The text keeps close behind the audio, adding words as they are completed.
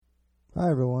Hi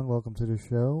everyone, welcome to the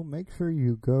show. Make sure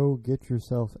you go get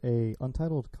yourself a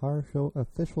Untitled Car Show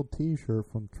official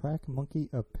t-shirt from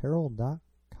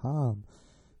TrackMonkeyApparel.com.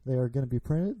 They are going to be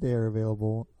printed. They are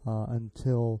available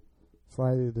until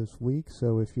Friday this week,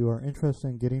 so if you are interested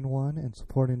in getting one and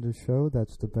supporting the show,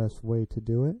 that's the best way to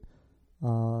do it.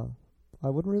 I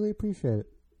would really appreciate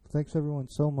it. Thanks everyone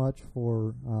so much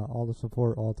for all the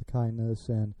support, all the kindness,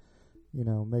 and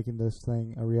making this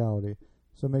thing a reality.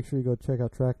 So make sure you go check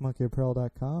out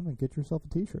TrackMonkeyApparel.com and get yourself a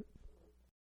t-shirt.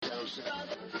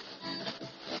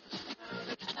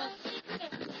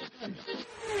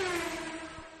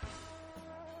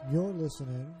 You're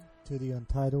listening to the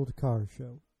Untitled Car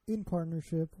Show in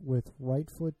partnership with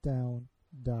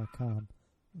RightFootDown.com.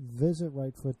 Visit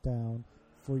RightFootDown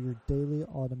for your daily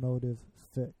automotive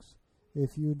fix.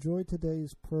 If you enjoyed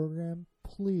today's program,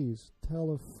 please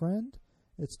tell a friend.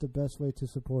 It's the best way to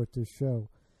support this show.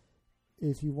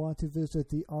 If you want to visit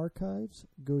the archives,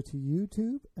 go to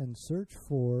YouTube and search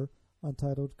for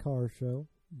Untitled Car Show.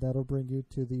 That'll bring you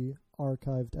to the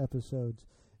archived episodes.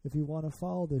 If you want to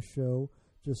follow the show,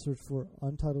 just search for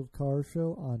Untitled Car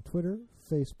Show on Twitter,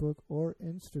 Facebook, or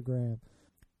Instagram.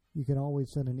 You can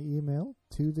always send an email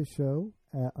to the show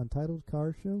at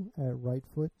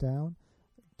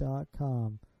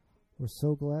untitledcarshow@rightfootdown.com. We're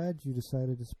so glad you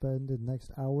decided to spend the next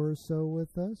hour or so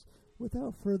with us.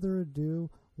 Without further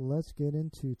ado, let's get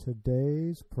into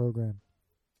today's program.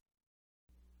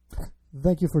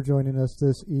 Thank you for joining us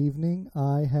this evening.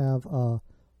 I have a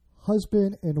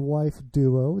husband and wife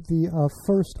duo. The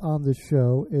first on the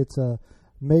show, it's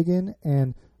Megan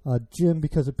and Jim,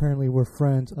 because apparently we're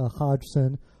friends,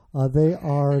 Hodgson. They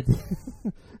are...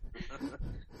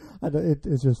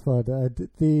 it's just fun.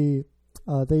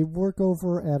 They work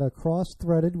over at Cross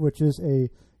Threaded, which is a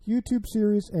YouTube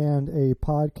series and a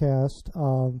podcast.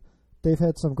 They've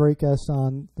had some great guests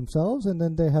on themselves, and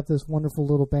then they have this wonderful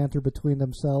little banter between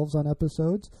themselves on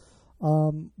episodes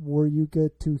where you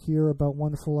get to hear about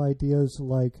wonderful ideas.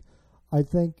 Like, I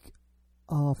think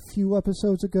a few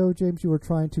episodes ago, James, you were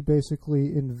trying to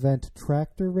basically invent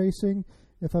tractor racing,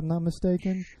 if I'm not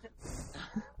mistaken.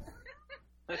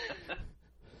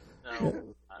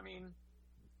 No, I mean,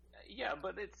 yeah,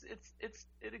 but it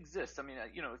exists. I mean,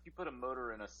 if you put a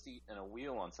motor and a seat and a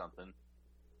wheel on something,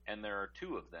 and there are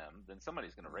two of them, then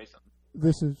somebody's going to race them.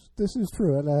 This is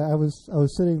true. And I was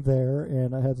sitting there,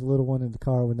 and I had the little one in the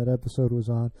car when that episode was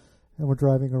on, and we're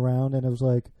driving around, and it was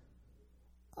like,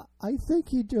 I think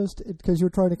he just, because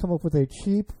you're trying to come up with a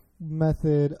cheap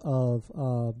method of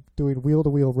doing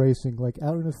wheel-to-wheel racing, like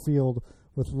out in a field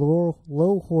with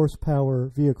low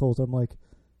horsepower vehicles. I'm like,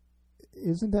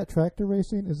 isn't that tractor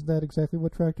racing? Isn't that exactly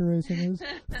what tractor racing is?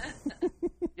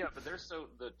 Yeah, but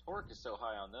the torque is so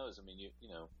high on those. I mean,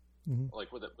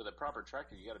 like with a proper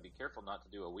tractor, you got to be careful not to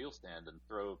do a wheel stand and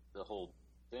throw the whole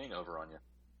thing over on you.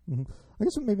 Mm-hmm. I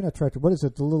guess maybe not tractor. What is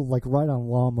it? The little like ride-on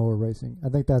lawnmower racing. I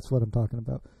think that's what I'm talking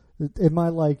about. Am I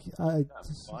like? I'm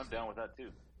down with that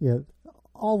too. Yeah,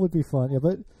 all would be fun. Yeah,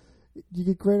 but you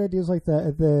get great ideas like that,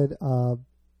 and then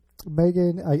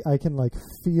Megan, I can like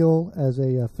feel as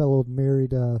a fellow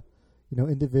married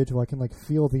individual. I can like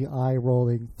feel the eye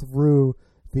rolling through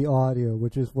the audio,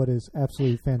 which is what is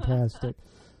absolutely fantastic.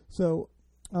 So,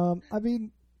 I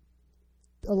mean,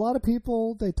 a lot of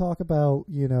people, they talk about,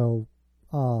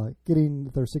 getting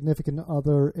their significant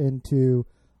other into,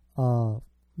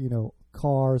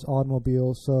 cars,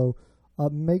 automobiles. So,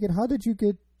 Megan, how did you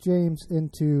get James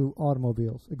into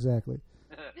automobiles exactly?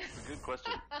 That's a good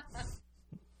question.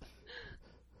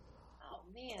 Oh,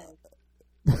 man.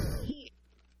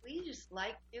 We just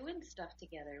like doing stuff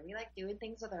together. We like doing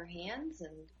things with our hands,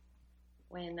 and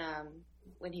when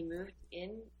he moved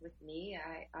in with me,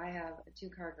 I have a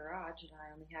 2-car garage, and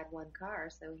I only had 1 car,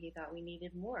 so he thought we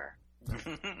needed more.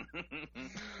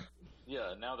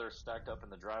 Yeah, now they're stacked up in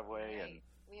the driveway, right. And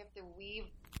we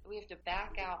have to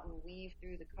back out and weave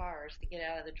through the cars to get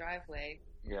out of the driveway.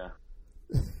 Yeah.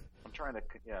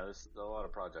 There's a lot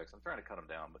of projects. I'm trying to cut them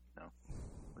down, but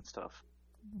it's tough.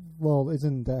 Well,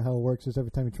 isn't that how it works? Is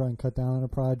every time you try and cut down on a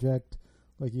project,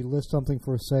 like you list something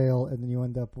for sale and then you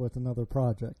end up with another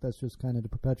project. That's just kind of the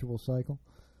perpetual cycle.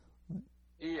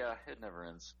 Yeah, it never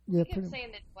ends. Yeah, he kept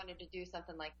saying that he wanted to do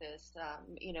something like this,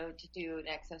 to do an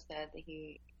excess ed. That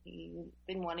he'd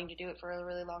been wanting to do it for a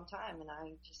really long time, and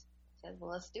I just said,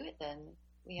 well, let's do it then.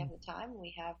 We have the time,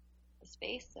 we have the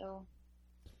space, so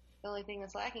the only thing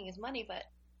that's lacking is money,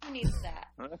 but who needs that?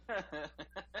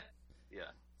 Yeah.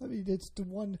 I mean, it's the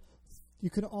one, you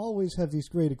can always have these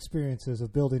great experiences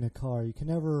of building a car. You can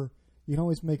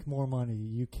always make more money.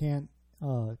 You can't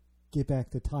get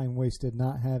back the time wasted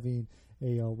not having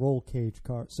a roll cage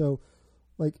car. So,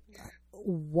 like,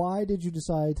 why did you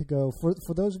decide to go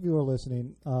for those of you who are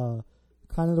listening?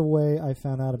 Kind of the way I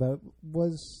found out about it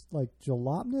was like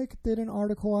Jalopnik did an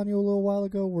article on you a little while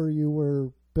ago where you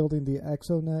were building the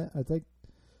Exonet. I think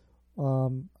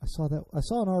I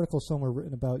saw an article somewhere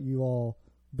written about you all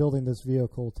building this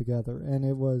vehicle together, and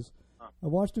it was I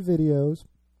watched the videos,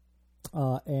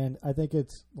 and I think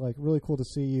it's like really cool to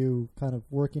see you kind of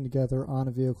working together on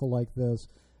a vehicle like this,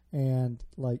 and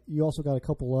like you also got a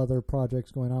couple other projects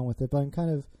going on with it. But I'm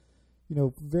kind of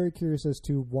very curious as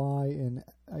to why, and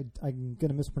I'm going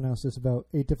to mispronounce this about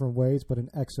 8 different ways, but an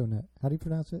Exonet. How do you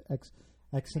pronounce it?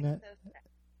 Exonet?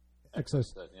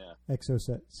 Exoset, yeah.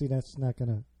 Exoset. See, that's not going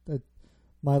to...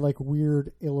 My, like,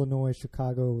 weird Illinois,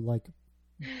 Chicago, like,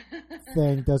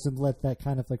 thing doesn't let that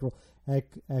kind of, like, roll.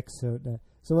 Exonet.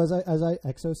 So as I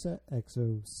Exoset?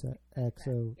 Exo...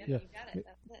 Yeah, you got it.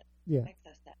 That's it. Yeah.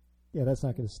 Exoset. Yeah, that's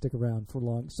not going to stick around for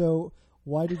long. So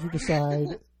why did you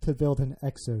decide to build an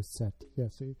Exoset? Yeah,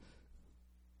 see?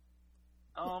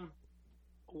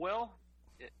 Well,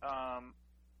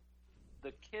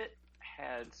 the kit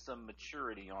had some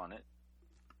maturity on it,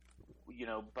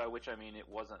 by which I mean it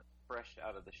wasn't fresh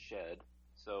out of the shed,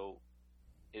 so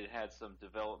it had some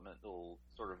developmental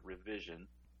sort of revision.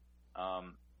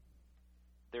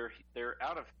 They're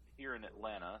out of here in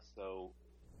Atlanta, so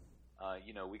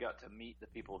we got to meet the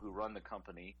people who run the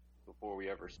company before we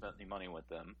ever spent any money with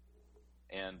them,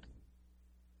 and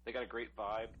they got a great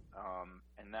vibe,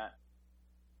 and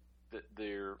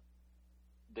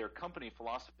their company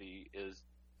philosophy is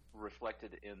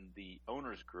reflected in the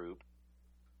owners group,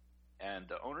 and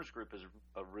the owners group is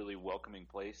a really welcoming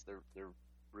place. They're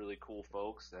really cool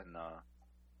folks, and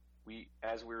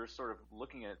as we were sort of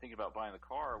looking at it, thinking about buying the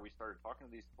car, we started talking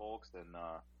to these folks, and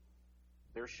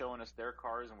they're showing us their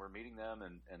cars, and we're meeting them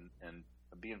and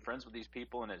being friends with these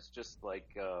people, and it's just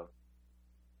like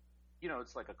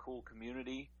it's like a cool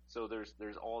community. So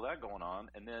there's all that going on,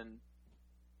 and then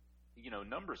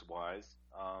numbers wise,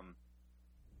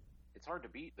 it's hard to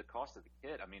beat the cost of the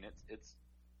kit. I mean, it's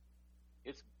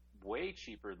way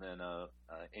cheaper than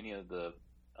any of the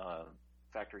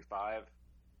Factory 5.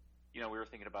 We were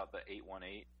thinking about the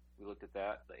 818. We looked at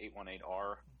that, the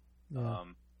 818R. Yeah.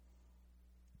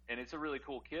 And it's a really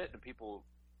cool kit, and people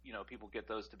get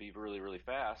those to be really, really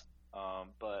fast.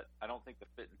 But I don't think the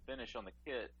fit and finish on the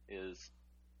kit is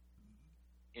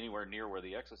anywhere near where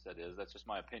the Exoset is. That's just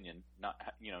my opinion. Not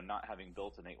having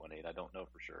built an 818, I don't know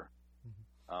for sure.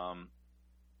 Mm-hmm.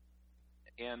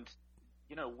 And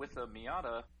with a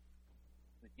Miata,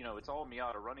 it's all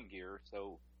Miata running gear.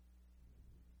 So,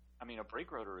 I mean, a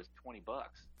brake rotor is $20.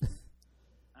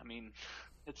 I mean,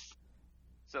 it's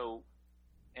so,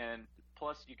 and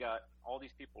plus you got all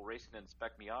these people racing in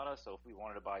spec Miata. So if we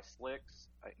wanted to buy slicks,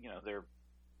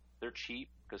 they're cheap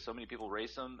because so many people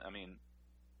race them. I mean,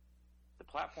 the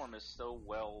platform is so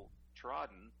well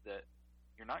trodden that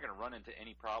you're not going to run into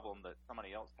any problem that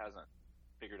somebody else hasn't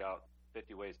figured out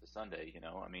 50 ways to Sunday.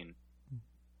 I mean,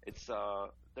 it's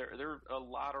there are a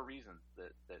lot of reasons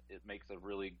that it makes a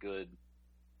really good.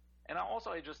 And I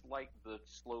just like the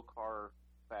slow car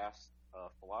fast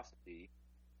philosophy.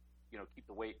 Keep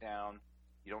the weight down.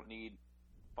 You don't need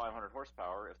 500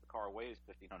 horsepower if the car weighs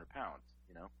 1,500 pounds.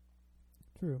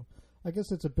 True. I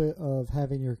guess it's a bit of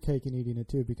having your cake and eating it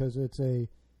too, because it's an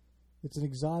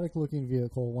exotic looking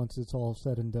vehicle once it's all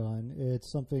said and done.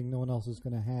 It's something no one else is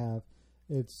going to have.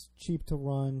 It's cheap to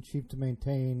run, cheap to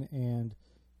maintain, and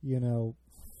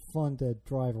fun to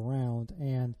drive around.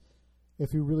 And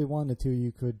if you really wanted to,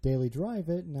 you could daily drive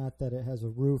it. Not that it has a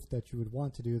roof that you would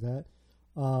want to do that,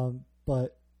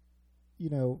 but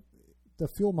the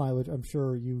fuel mileage. I'm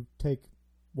sure you take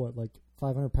like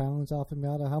 500 pounds off a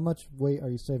Miata. How much weight are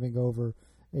you saving over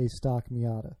a stock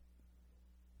Miata?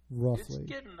 Roughly,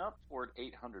 it's getting up toward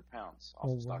 800 pounds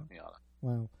off the stock Miata.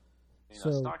 Wow.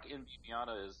 So stock MV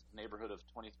Miata is neighborhood of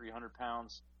 2,300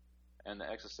 pounds, and the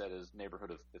Exoset is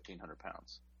neighborhood of 1,500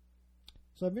 pounds.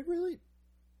 So I mean, really,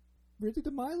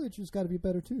 the mileage has got to be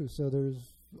better too. So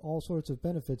there's all sorts of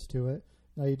benefits to it.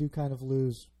 Now you do kind of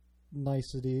lose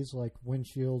niceties like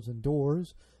windshields and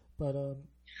doors, but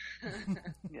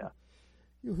yeah,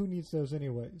 who needs those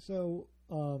anyway? So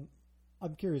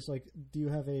I'm curious. Like, do you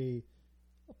have a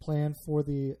plan for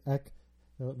the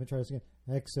let me try this again.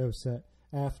 Exoset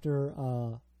after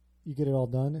you get it all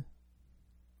done?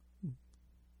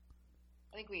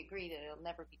 I think we agreed that it'll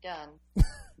never be done.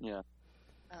 Yeah.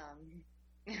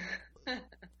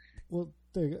 Well,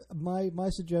 my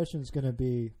suggestion is going to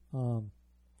be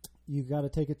you got to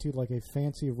take it to like a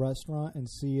fancy restaurant and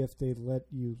see if they let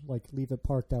you like leave it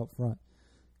parked out front.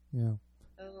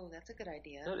 Oh, that's a good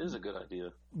idea. That is a good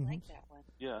idea. I like that one.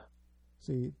 Yeah.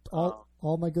 See,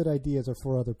 all my good ideas are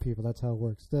for other people. That's how it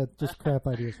works. That just crap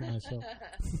ideas for myself.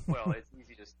 Well, it's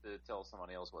easy just to tell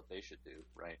somebody else what they should do,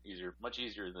 right? Much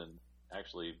easier than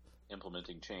actually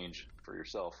implementing change for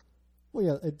yourself. Well,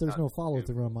 yeah, there's no follow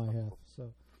through on my half,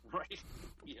 so. Right.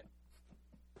 Yeah.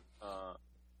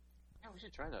 Yeah, we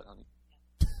should try that, honey.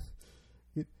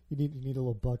 You need a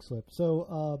little buck slip.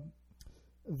 So,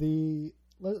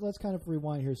 let's kind of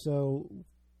rewind here. So,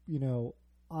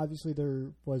 obviously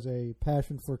there was a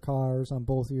passion for cars on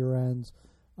both of your ends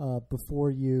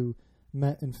before you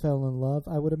met and fell in love,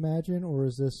 I would imagine, or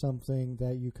is this something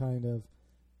that you kind of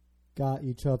got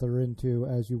each other into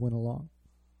as you went along?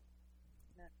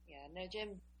 No,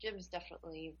 Jim's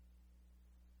definitely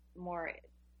more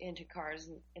into cars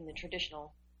in the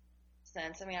traditional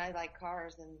sense. I mean, I like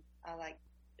cars and I like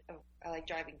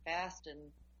driving fast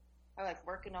and I like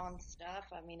working on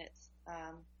stuff. I mean,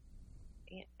 I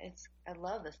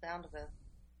love the sound of a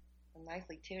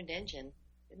nicely tuned engine.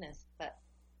 Goodness, but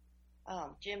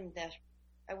Jim,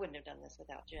 I wouldn't have done this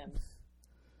without Jim.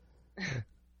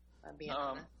 I'm being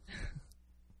honest.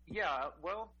 Yeah,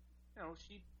 well,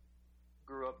 she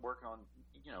grew up working on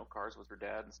cars with her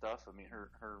dad and stuff. I mean,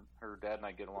 her dad and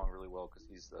I get along really well because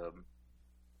he's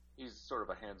sort of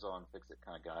a hands-on, fix-it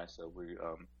kind of guy. So we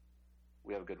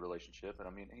have a good relationship. And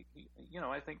I mean,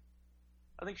 I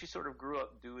think she sort of grew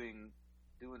up doing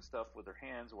stuff with her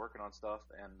hands, working on stuff.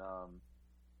 And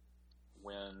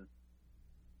when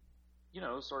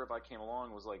sort of I came along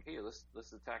and was like, hey,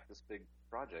 let's attack this big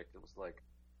project. It was like,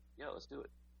 yeah, let's do it.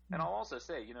 Mm-hmm. And I'll also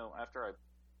say, after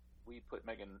we put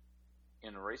Megan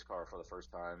in a race car for the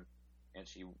first time, and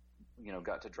she,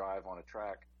 got to drive on a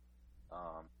track.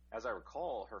 As I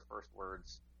recall, her first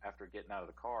words after getting out of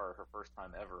the car, her first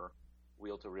time ever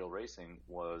wheel-to-wheel racing,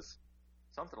 was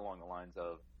something along the lines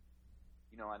of,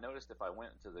 I noticed if I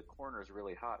went into the corners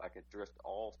really hot, I could drift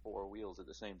all four wheels at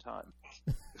the same time.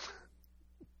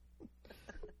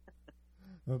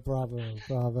 Bravo.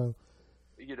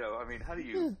 I mean, how do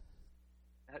you?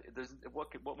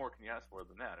 What more can you ask for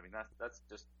than that? I mean,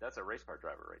 that's a race car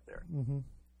driver right there. Mm-hmm.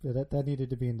 Yeah, that needed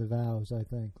to be in the vows, I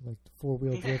think, like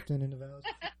four-wheel drifting in the vows.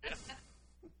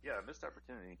 Yeah, missed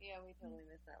opportunity. Yeah, we totally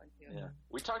missed that one too. Yeah,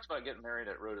 we talked about getting married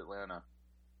at Road Atlanta.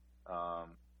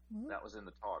 That was in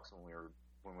the talks when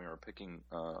we were picking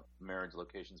marriage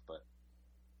locations, but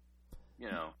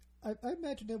I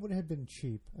imagine that would have been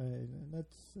cheap.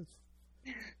 That's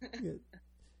yeah,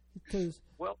 because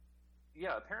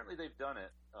yeah, apparently they've done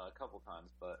it a couple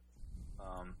times, but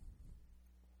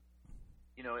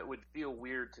it would feel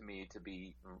weird to me to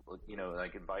be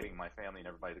like inviting my family and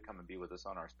everybody to come and be with us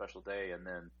on our special day, and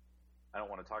then I don't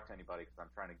want to talk to anybody because I'm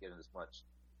trying to get as much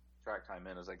track time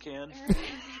in as I can.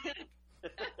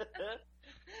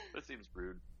 That seems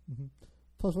rude. Mm-hmm.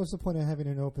 Plus, what's the point of having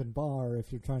an open bar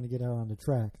if you're trying to get out on the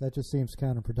track? That just seems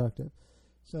counterproductive.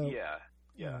 So yeah,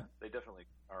 they definitely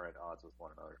are at odds with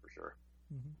one another for sure.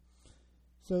 Mm-hmm.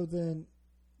 So then,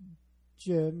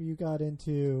 Jim, you got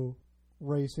into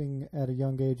racing at a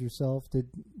young age yourself.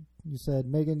 You said,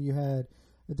 Megan, you had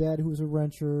a dad who was a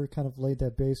wrencher, kind of laid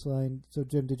that baseline. So,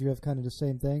 Jim, did you have kind of the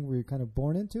same thing? Were you kind of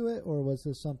born into it, or was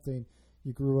this something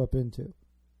you grew up into?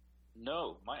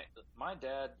 No, my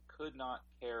dad could not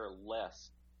care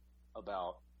less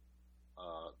about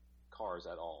cars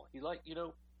at all. He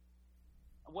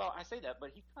well, I say that, but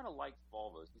he kind of likes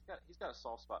Volvos. He's got a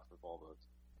soft spot for Volvos.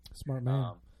 Smart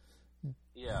man.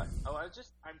 Yeah. Oh, I'm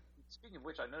speaking of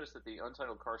which, I noticed that the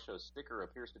Untitled Car Show sticker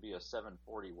appears to be a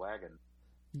 740 wagon.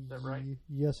 Is that right?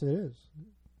 Yes, it is.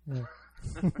 Yeah.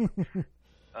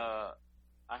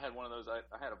 I had one of those. I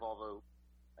had a Volvo,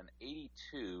 an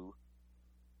 82,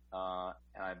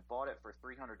 and I bought it for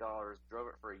 $300, drove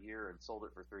it for a year, and sold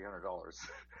it for $300.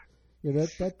 Yeah,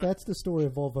 that's the story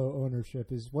of Volvo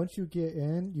ownership. Is once you get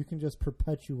in, you can just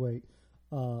perpetuate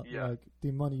like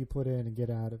the money you put in and get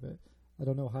out of it. I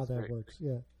don't know how that works.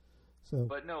 Yeah. So.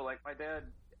 But no, like my dad,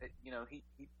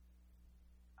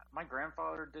 my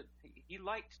grandfather he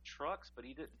liked trucks, but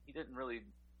he didn't really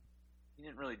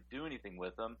do anything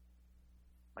with them.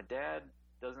 My dad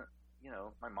doesn't.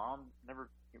 My mom never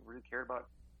really cared about.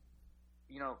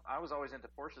 I was always into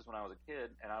Porsches when I was a kid,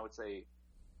 and I would say,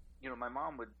 my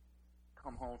mom would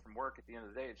come home from work at the end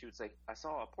of the day, and she would say, "I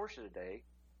saw a Porsche today,"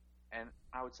 and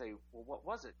I would say, "Well, what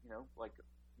was it? Like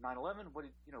 911? What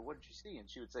did you see?" And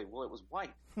she would say, "Well, it was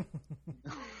white."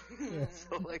 Yeah.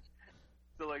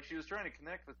 So she was trying to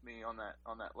connect with me on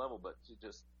that level, but she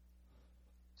just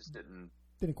didn't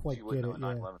quite she wouldn't get it. Know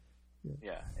 911.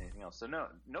 Yeah. Anything else? So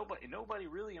nobody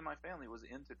really in my family was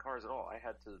into cars at all. I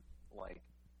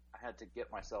had to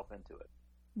get myself into it.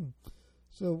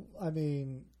 So, I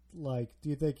mean, do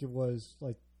you think it was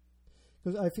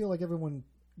because I feel like everyone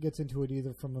gets into it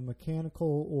either from a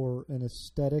mechanical or an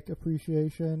aesthetic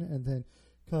appreciation, and then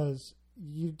because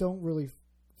you don't really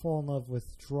fall in love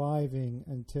with driving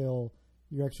until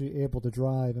you're actually able to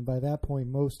drive, and by that point,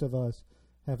 most of us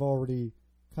have already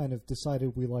kind of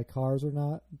decided we like cars or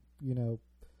not, you know.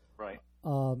 Right.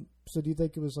 So do you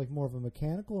think it was like more of a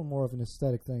mechanical or more of an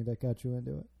aesthetic thing that got you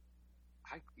into it?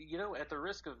 At the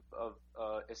risk of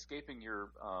escaping your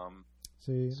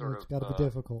See, it's got to be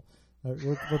difficult.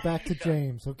 We're back to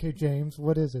James. Okay, James,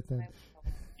 what is it then?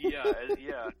 Yeah.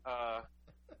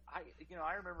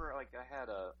 I remember like I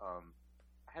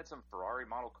had some Ferrari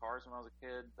model cars when I was a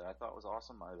kid that I thought was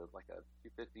awesome. I had like a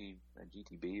 250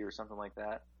 GTB or something like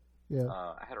that. Yeah.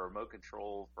 I had a remote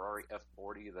control Ferrari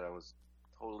F40 that I was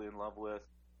totally in love with.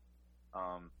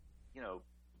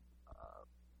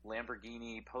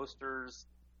 Lamborghini posters,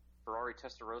 Ferrari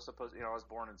Testarossa posters. I was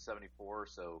born in '74,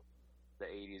 so the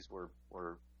 '80s were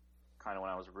kind of when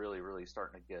I was really, really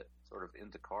starting to get sort of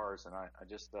into cars, and I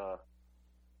just I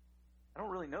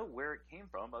don't really know where it came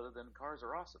from other than cars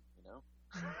are awesome,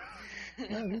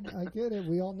 Yeah, I mean, I get it.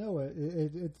 We all know it.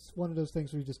 It's one of those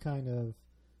things where you just kind of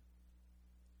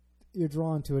you're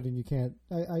drawn to it and you can't.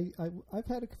 I've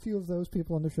had a few of those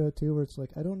people on the show too, where it's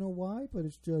like I don't know why, but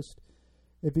it's just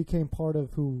it became part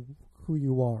of who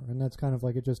you are, and that's kind of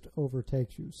like it just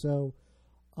overtakes you. So,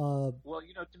 well,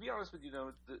 to be honest with you,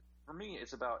 for me,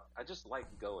 it's about I just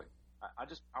like going.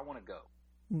 I want to go.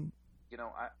 Mm.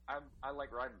 I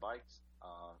like riding bikes.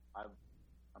 I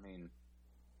mean,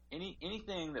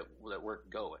 anything that we're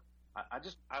going. I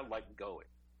like going.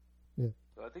 Yeah.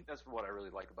 So I think that's what I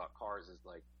really like about cars is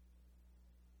like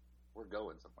we're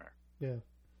going somewhere. Yeah.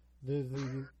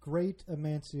 The great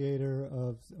emancipator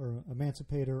of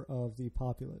the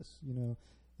populace.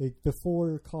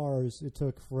 Before cars, it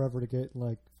took forever to get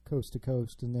like coast to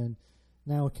coast, and then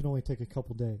now it can only take a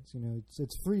couple days.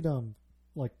 It's freedom,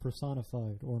 like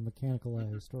personified or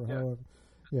mechanicalized or however.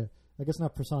 Yeah, I guess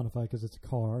not personified because it's a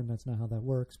car, and that's not how that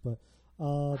works. But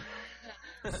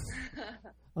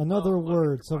another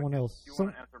word, someone else. You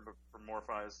want to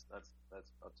anthropomorphize? That's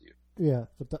up to you. Yeah,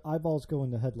 but the eyeballs go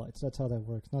into headlights. That's how that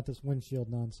works, not this windshield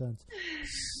nonsense.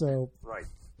 So right.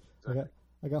 Exactly.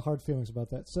 I got hard feelings about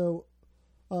that. So,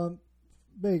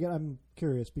 Megan, I'm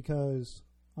curious because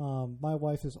my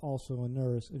wife is also a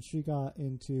nurse, and she got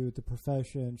into the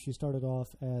profession. She started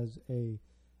off as a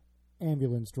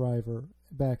ambulance driver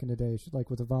back in the day, like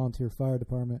with a volunteer fire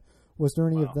department. Was there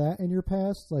any of that in your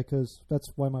past? Like, because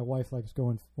that's why my wife likes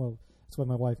going. Well, that's why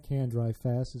my wife can drive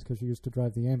fast, is because she used to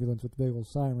drive the ambulance with the big old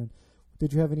siren.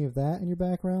 Did you have any of that in your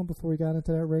background before you got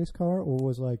into that race car, or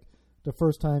was like the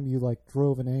first time you like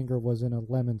drove in anger was in a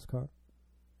Lemons car?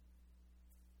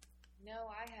 No,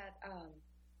 I had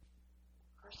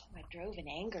first time I drove in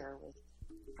anger was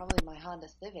probably my Honda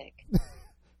Civic.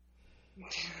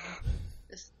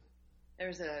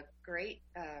 There's a great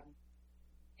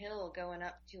hill going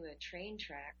up to a train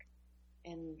track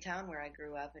in town where I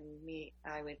grew up, and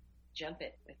I would jump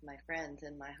it with my friends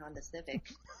in my Honda Civic.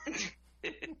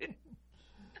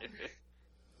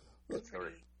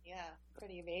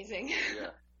 Pretty amazing. Yeah,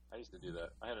 I used to do that.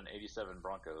 I had an '87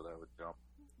 Bronco that I would jump.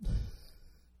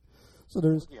 So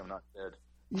there's. I'm not dead.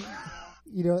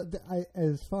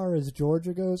 As far as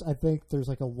Georgia goes, I think there's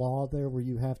like a law there where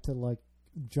you have to like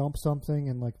jump something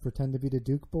and like pretend to be the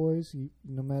Duke boys,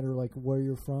 no matter like where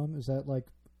you're from. Is that like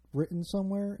written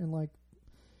somewhere in like,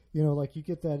 like you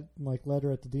get that like letter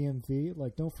at the DMV,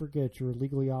 like don't forget you're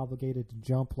legally obligated to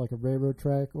jump like a railroad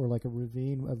track or like a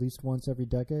ravine at least once every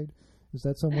decade. Is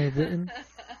that somewhere written?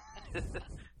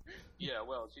 Yeah,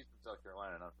 well, she's from South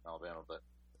Carolina, not from Alabama, but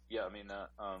yeah, I mean,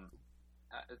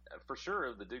 for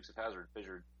sure, the Dukes of Hazzard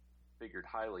figured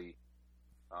highly.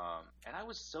 And I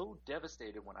was so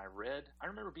devastated when I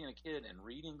remember being a kid and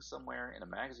reading somewhere in a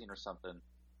magazine or something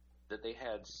that they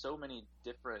had so many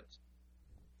different,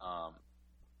 I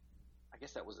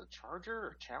guess that was a Charger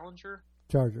or Challenger?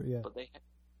 Charger, yeah. But they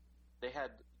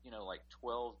had, like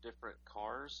 12 different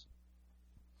cars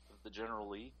of the General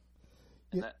Lee.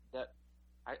 And yeah.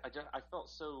 I felt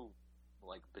so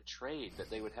like betrayed that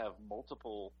they would have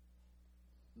multiple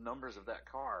numbers of that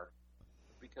car.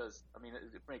 Because, I mean,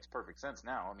 it makes perfect sense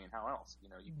now. I mean, how else? You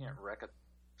can't wreck it.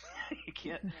 You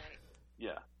can't.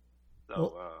 Yeah.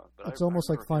 So, but it's almost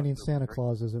like finding Santa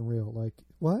Claus isn't real. Like,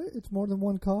 what? It's more than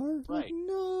one car? Right. Like,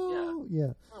 no.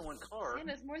 Yeah. More than one car.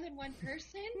 Santa's more than one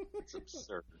person? It's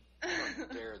absurd. How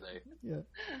dare they? Yeah.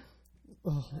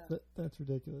 Oh, that's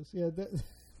ridiculous. Yeah,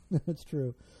 that's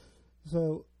true.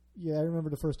 So, yeah, I remember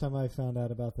the first time I found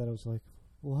out about that, I was like,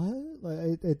 what?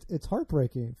 Like it's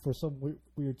heartbreaking for some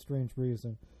weird, strange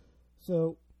reason.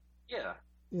 So, yeah,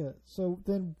 Yeah. So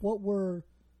then, what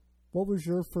was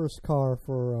your first car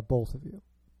for both of you?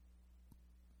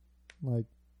 Like,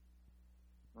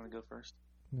 Want to go first?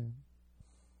 yeah.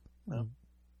 No.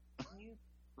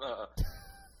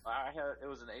 It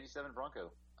was an '87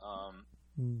 Bronco.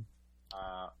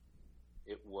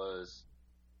 It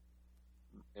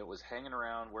was hanging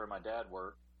around where my dad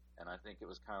worked, and I think it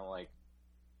was kind of like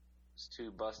it's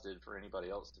too busted for anybody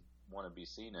else to want to be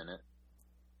seen in it.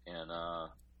 And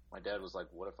my dad was like,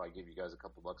 "What if I give you guys a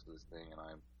couple bucks for this thing and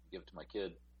I give it to my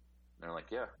kid?" And they're like,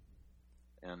 "Yeah."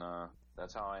 And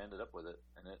that's how I ended up with it.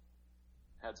 And it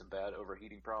had some bad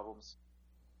overheating problems.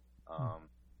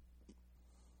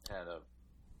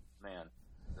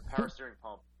 The power steering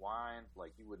pump whined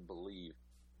like you wouldn't believe.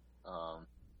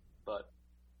 But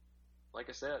like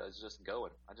I said, I was just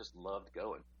going. I just loved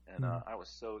going, and I was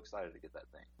so excited to get that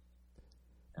thing.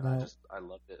 And I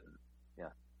loved it. And,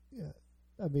 yeah.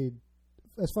 I mean,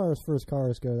 as far as first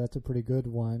cars go, that's a pretty good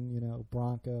one.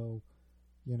 Bronco.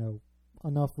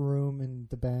 Enough room in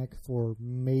the back for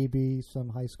maybe some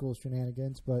high school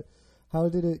shenanigans. But how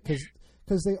did it?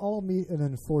 Because they all meet an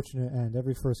unfortunate end.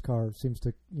 Every first car seems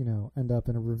to end up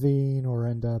in a ravine or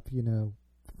end up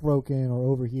broken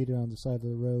or overheated on the side of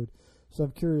the road. So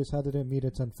I'm curious, how did it meet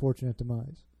its unfortunate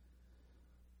demise?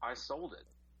 I sold it.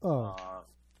 Oh,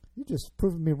 you just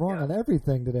proving me wrong on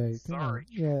everything today. Sorry.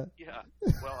 Yeah. Yeah.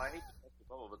 Well, I hate to bust the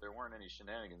bubble, but there weren't any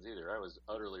shenanigans either. I was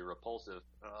utterly repulsive.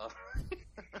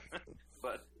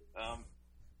 But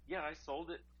I sold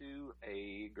it to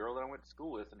a girl that I went to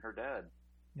school with and her dad.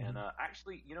 Mm-hmm. And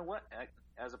actually, you know what?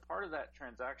 As a part of that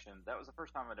transaction, that was the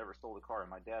first time I'd ever sold a car, and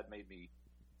my dad made me.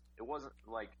 It wasn't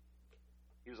like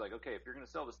he was like, "Okay, if you're going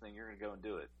to sell this thing, you're going to go and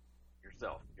do it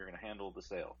yourself. You're going to handle the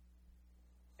sale."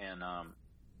 And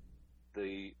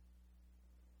it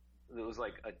was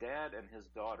like a dad and his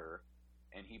daughter,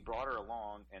 and he brought her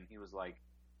along, and he was like,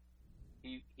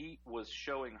 he was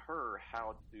showing her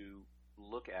how to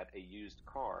look at a used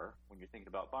car when you're thinking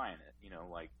about buying it.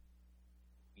 Like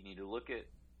you need to look at,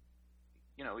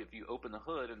 if you open the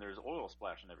hood and there's oil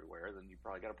splashing everywhere, then you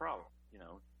probably got a problem.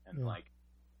 And like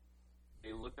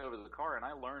they looked over the car, and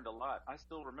I learned a lot. I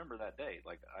still remember that day.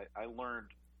 Like I learned.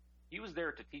 He was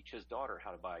there to teach his daughter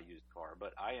how to buy a used car,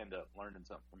 but I ended up learning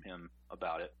something from him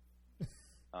about it.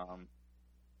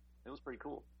 It was pretty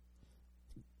cool.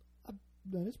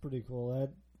 That is pretty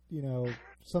cool.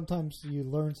 Sometimes you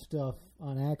learn stuff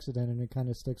on accident and it kind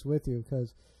of sticks with you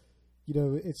because,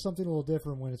 it's something a little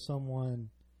different when it's someone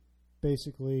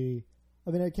basically,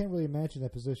 I can't really imagine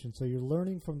that position. So you're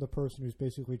learning from the person who's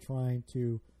basically trying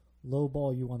to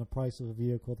lowball you on the price of a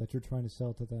vehicle that you're trying to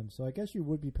sell to them. So I guess you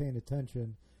would be paying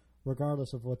attention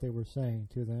regardless of what they were saying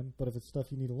to them. But if it's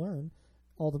stuff you need to learn,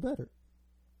 all the better.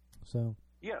 So.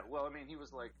 Yeah, well, he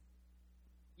was like,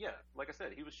 like I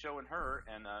said, he was showing her,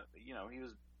 and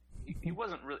he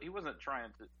wasn't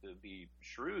trying to be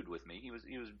shrewd with me. He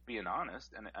was being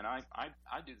honest, and I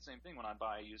do the same thing when I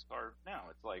buy a used car now.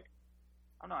 It's like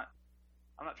I'm not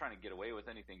trying to get away with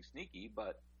anything sneaky,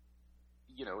 but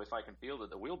if I can feel that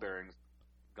the wheel bearing's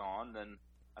gone, then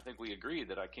I think we agree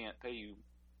that I can't pay you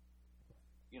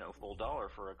full dollar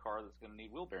for a car that's going to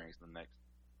need wheel bearings in the next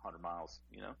 100 miles.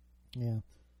 Yeah,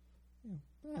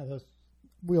 those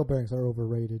wheel bearings are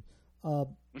overrated.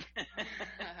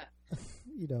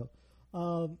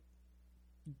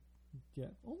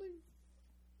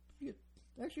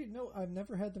 Actually, no, I've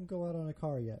never had them go out on a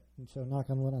car yet, and so knock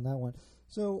on wood on that one.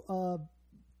 So,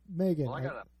 Megan. Well, I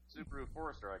got a Subaru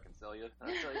Forester I can sell you.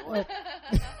 I'll tell you what.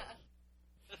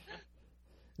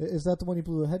 Is that the one you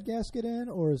blew a head gasket in,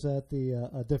 or is that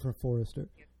the a different Forester?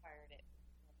 You fired it.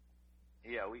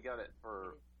 Yeah, we got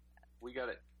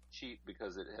it cheap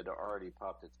because it had already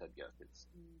popped its head gaskets.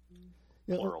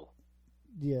 Mm-hmm. Plural.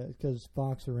 Yeah, because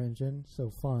boxer engine, so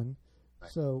fun.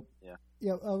 Right. So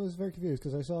yeah, I was very confused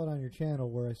because I saw it on your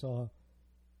channel where I saw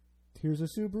here's a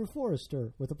Subaru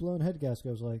Forester with a blown head gasket.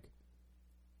 I was like,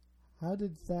 how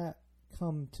did that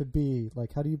come to be?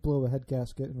 Like, how do you blow a head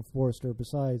gasket in a Forester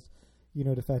besides,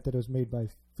 the fact that it was made by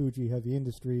Fuji Heavy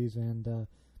Industries and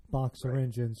boxer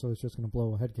engine, so it's just going to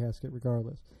blow a head gasket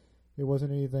regardless. It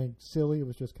wasn't anything silly. It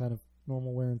was just kind of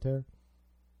normal wear and tear.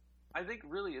 I think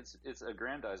really it's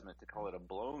aggrandizement to call it a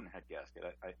blown head gasket.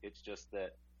 It's just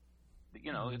that,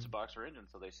 it's a boxer engine,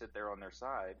 so they sit there on their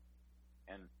side,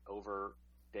 and over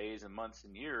days and months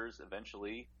and years,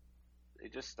 eventually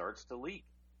it just starts to leak,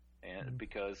 and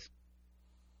because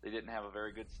they didn't have a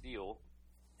very good steel,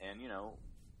 and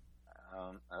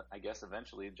I guess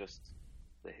eventually just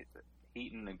the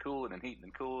heating and cooling, and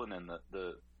and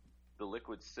the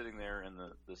liquids sitting there in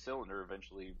the cylinder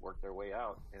eventually work their way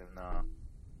out, and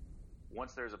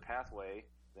once there's a pathway,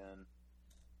 then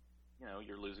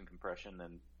you're losing compression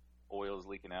and oil's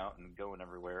leaking out and going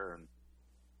everywhere and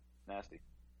nasty.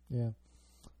 Yeah.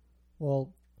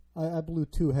 Well, I blew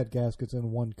 2 head gaskets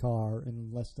in one car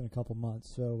in less than a couple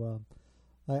months, so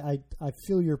I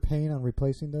feel your pain on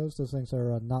replacing those. Those things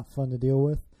are not fun to deal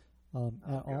with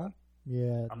at all.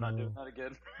 Yeah, I'm not doing that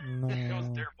again. No. It was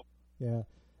terrible. Yeah.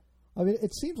 I mean,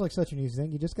 it seems like such an easy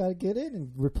thing. You just got to get in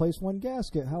and replace one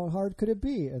gasket. How hard could it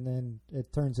be? And then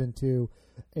it turns into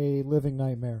a living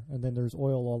nightmare. And then there's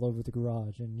oil all over the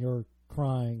garage, and you're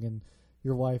crying, and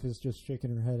your wife is just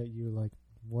shaking her head at you like,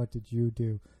 "What did you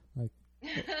do?" Like,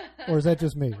 or is that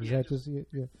just me? Is that just you?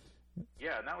 Yeah.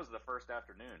 Yeah, and that was the first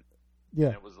afternoon. Yeah.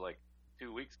 And it was like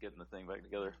 2 weeks getting the thing back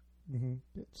together.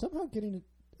 Mm-hmm. Somehow getting it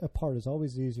apart is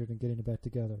always easier than getting it back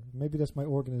together. Maybe that's my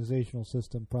organizational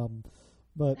system problem.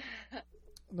 But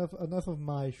enough of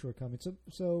my shortcomings.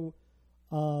 So,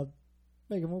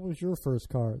 Megan, what was your first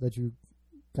car that you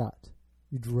got?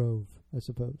 You drove, I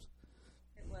suppose.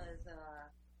 It was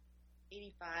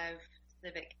 85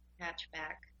 Civic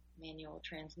hatchback, manual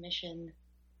transmission,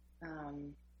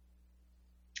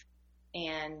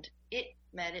 and it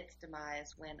met its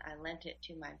demise when I lent it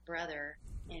to my brother,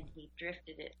 and he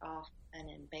drifted it off an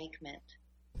embankment,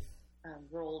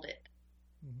 rolled it.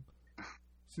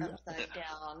 Mm-hmm. Upside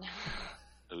down.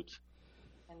 Oops.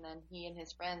 And then he and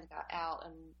his friends got out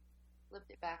and flipped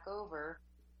it back over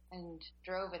and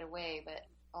drove it away, but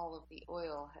all of the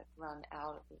oil had run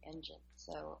out of the engine.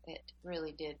 So it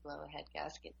really did blow a head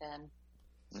gasket then.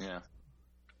 Yeah.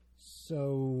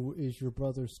 So is your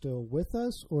brother still with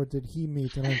us, or did he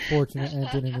meet an unfortunate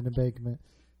ending in an embankment?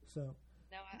 So.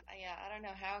 No, I don't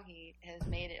know how he has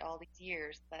made it all these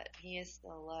years, but he is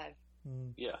still alive.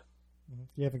 Mm. Yeah.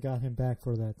 You haven't got him back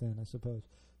for that then, I suppose.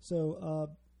 So,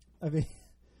 I mean,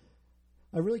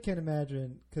 I really can't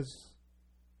imagine, because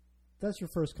that's your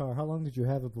first car. How long did you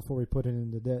have it before we put it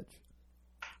in the ditch?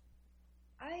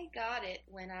 I got it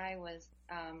when I was,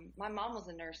 my mom was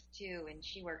a nurse too, and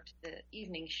she worked the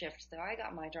evening shift, so I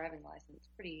got my driving license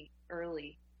pretty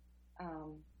early. I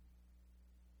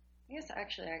guess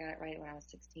actually I got it right when I was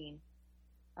 16.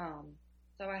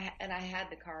 So I had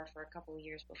the car for a couple of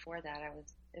years before that.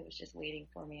 It was just waiting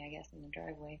for me, I guess, in the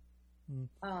driveway.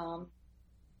 Mm.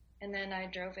 And then I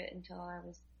drove it until I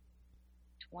was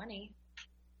 20.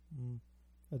 Mm.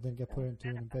 And then get put into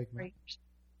an embankment.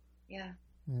 Yeah.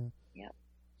 Yeah. Yep.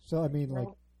 So I mean, like,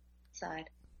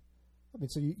 side. I mean,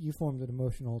 so you formed an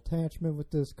emotional attachment with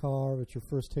this car. It's your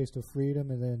first taste of freedom,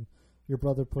 and then your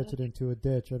brother puts it into a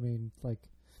ditch. I mean,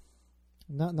 like,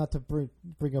 not to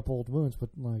bring up old wounds, but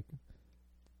like.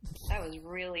 I was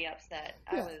really upset.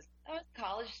 Yeah. I was a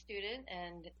college student,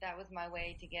 and that was my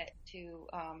way to get to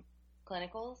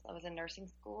clinicals. I was in nursing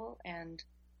school, and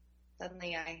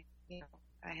suddenly I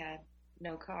had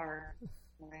no car,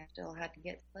 and I still had to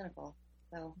get to clinical.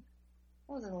 So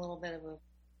I was in a little bit of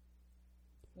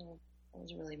I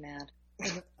was really mad.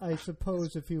 I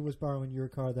suppose if he was borrowing your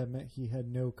car, that meant he had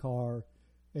no car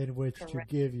in which Correct.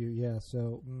 to give you. Yeah,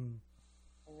 so.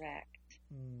 Correct.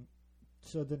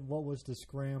 So then what was the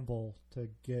scramble to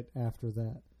get after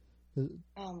that?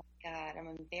 Oh, my God. I'm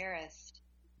embarrassed.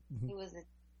 Mm-hmm. It was a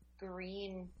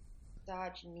green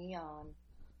Dodge Neon.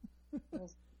 It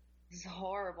was this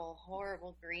horrible,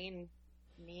 horrible green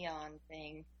neon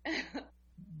thing.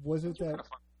 Was it that?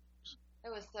 It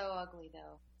was so ugly,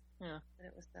 though. Yeah. But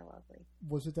it was so ugly.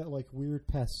 Was it that like weird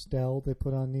pastel they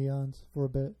put on neons for a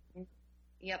bit? Yep.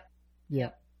 Yeah.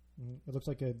 Yep. It looks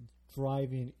like a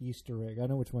driving Easter egg. I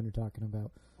know which one you're talking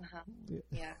about. Uh-huh.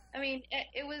 Yeah. I mean,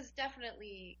 it was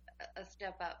definitely a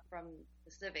step up from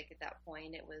the Civic at that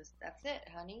point. It was, that's it,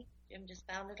 honey. Jim just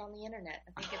found it on the internet.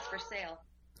 I think it's for sale.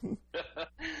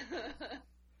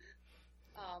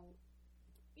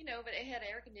 But it had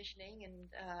air conditioning,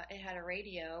 and it had a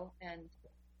radio, and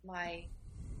my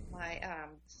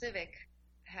Civic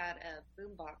had a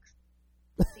boombox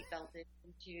seat belted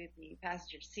into the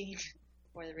passenger seat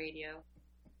for the radio.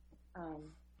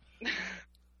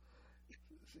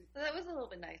 So that was a little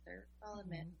bit nicer, I'll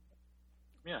admit.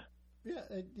 Yeah. Yeah,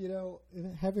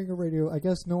 and, having a radio, I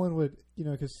guess no one would,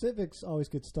 because Civics always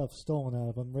get stuff stolen out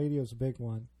of them. Radio's a big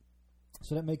one.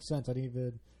 So that makes sense. I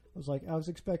was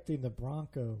expecting the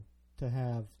Bronco to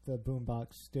have the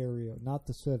boombox stereo, not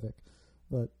the Civic,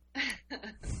 but.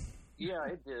 Yeah,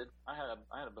 it did. I had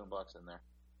a boombox in there.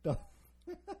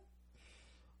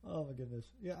 Oh my goodness!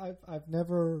 Yeah, I've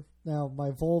never. Now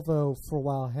my Volvo for a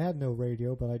while had no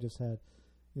radio, but I just had,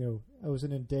 I was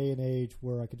in a day and age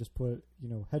where I could just put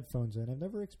headphones in. I've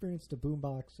never experienced a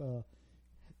boombox,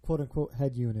 quote unquote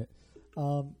head unit.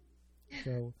 So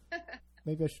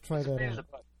maybe I should try that out.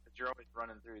 You're always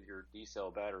running through your D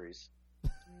cell batteries,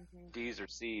 Mm-hmm. D's or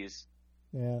C's.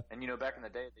 Yeah. And back in the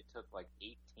day, they took like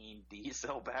 18 D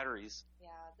cell batteries. Yeah,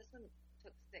 this one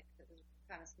took 6. It was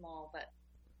kind of small, but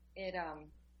it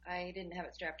I didn't have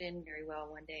it strapped in very well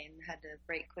one day and had to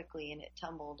brake quickly, and it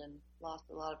tumbled and lost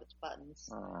a lot of its buttons.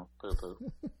 Oh, poo-poo.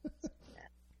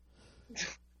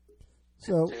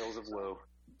 So Tales of woe.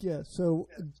 yeah. So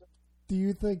do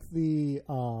you think the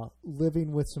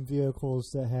living with some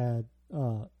vehicles that had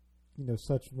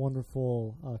such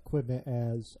wonderful equipment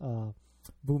as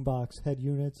boombox head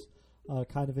units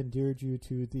kind of endeared you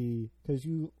to because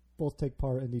you both take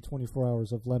part in the 24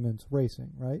 Hours of Lemons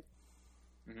racing, right?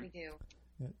 We do.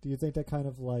 Yeah. Do you think that kind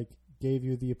of like gave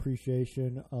you the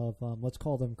appreciation of let's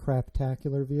call them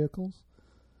craptacular vehicles,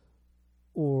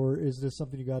 or is this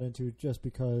something you got into just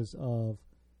because of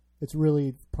it's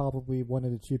really probably one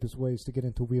of the cheapest ways to get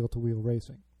into wheel-to-wheel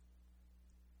racing?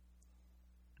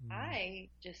 I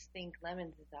just think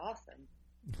Lemons is awesome.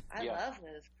 I love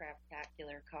those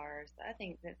craptacular cars. I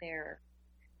think that they're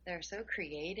so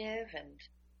creative,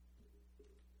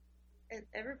 and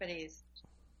everybody's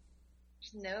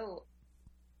there's no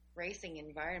racing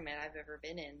environment I've ever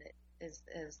been in that is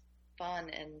as fun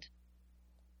and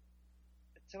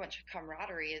so much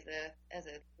camaraderie as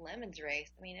a Lemons race.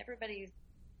 I mean, everybody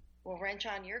will wrench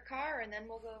on your car, and then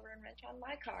we'll go over and wrench on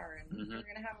my car, and we're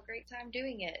gonna have a great time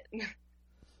doing it.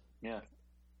 Yeah.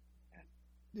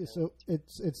 So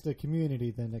it's the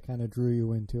community then that kind of drew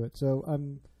you into it. So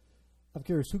I'm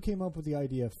curious, who came up with the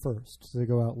idea first to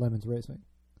go out Lemons racing?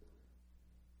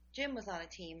 Jim was on a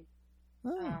team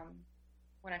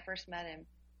when I first met him,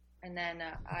 and then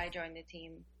I joined the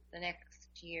team the next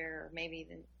year, or maybe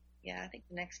I think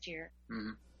the next year.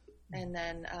 Mm-hmm. And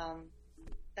then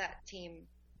that team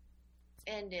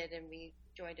ended, and we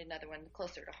joined another one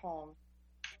closer to home.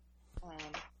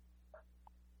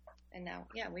 And now,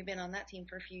 we've been on that team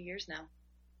for a few years now.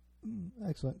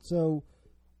 Excellent. So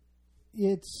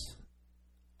I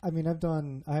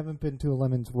haven't been to a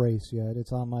Lemons race yet.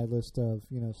 It's on my list of,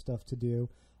 stuff to do.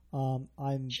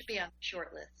 Should be on the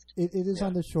short list. It is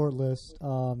on the short list.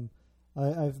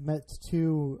 I've met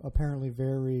 2 apparently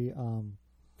very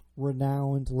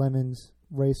renowned Lemons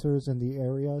racers in the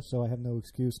area, so I have no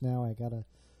excuse now. I got to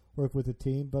work with the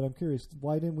team. But I'm curious,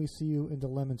 why didn't we see you in the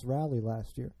Lemons Rally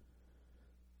last year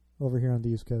over here on the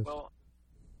East Coast? Well,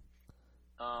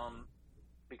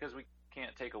 because we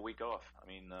can't take a week off. I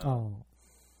mean,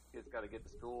 kids got to get to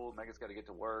school, Megan's got to get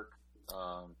to work.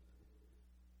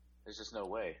 There's just no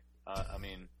way. I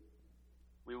mean,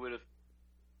 we would have.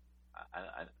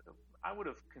 I would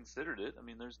have considered it. I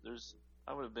mean,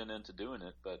 I would have been into doing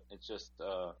it, but it's just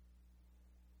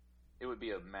it would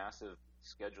be a massive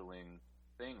scheduling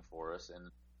thing for us.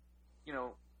 And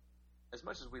as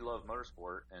much as we love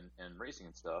motorsport and racing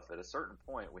and stuff, at a certain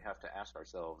point we have to ask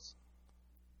ourselves,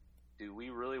 do we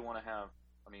really want to have?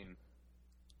 I mean,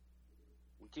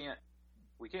 we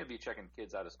can't be checking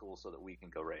kids out of school so that we can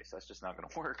go race. That's just not going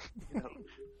to work.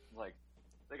 Like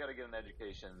they got to get an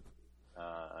education,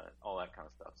 all that kind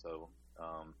of stuff. So,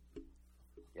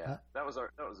 that was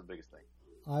the biggest thing.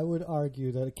 I would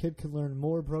argue that a kid can learn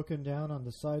more broken down on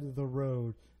the side of the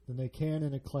road than they can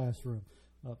in a classroom.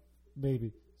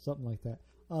 Maybe something like that.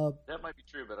 That might be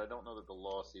true, but I don't know that the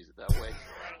law sees it that way.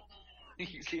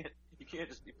 You can't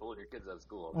just be pulling your kids out of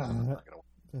school. That's not going to work.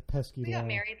 The pesky We law. got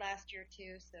married last year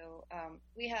too, so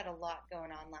we had a lot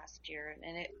going on last year,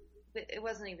 and it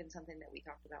wasn't even something that we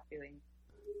talked about doing.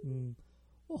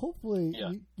 Well, hopefully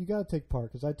you got to take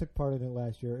part, because I took part in it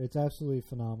last year. It's absolutely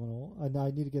phenomenal, and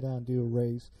I need to get out and do a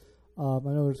race. I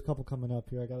know there's a couple coming up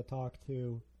here. I got to talk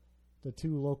to the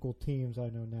 2 local teams I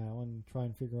know now and try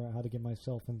and figure out how to get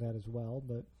myself in that as well.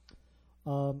 But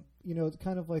it's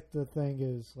kind of like the thing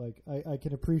is like I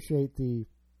can appreciate the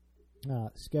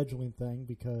scheduling thing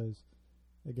because,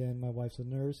 again, my wife's a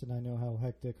nurse and I know how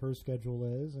hectic her schedule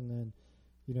is, and then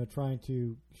trying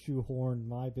to shoehorn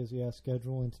my busy ass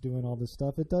schedule into doing all this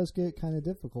stuff, it does get kind of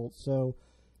difficult. So,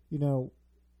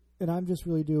 and I'm just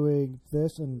really doing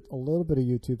this and a little bit of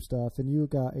YouTube stuff, and you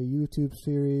got a YouTube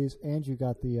series and you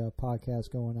got the podcast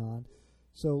going on.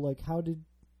 So, like,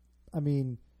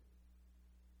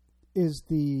 is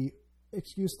the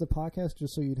excuse the podcast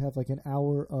just so you'd have like an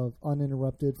hour of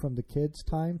uninterrupted from the kids'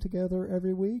 time together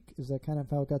every week? Is that kind of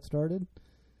how it got started?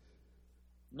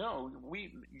 No,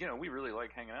 we really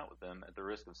like hanging out with them. At the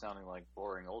risk of sounding like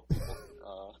boring old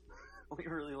people, we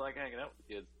really like hanging out with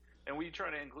the kids, and we try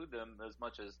to include them as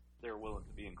much as they're willing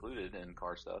to be included in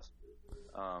car stuff.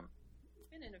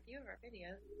 Been in a few of our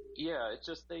videos. Yeah, it's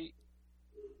just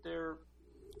they're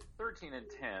 13 and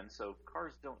 10, so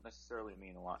cars don't necessarily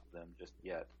mean a lot to them just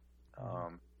yet.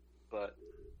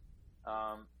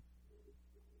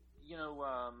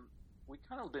 we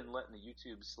kind of been letting the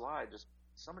YouTube slide. Just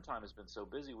summertime has been so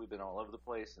busy. We've been all over the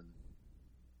place and,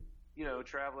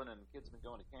 traveling, and kids have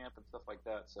been going to camp and stuff like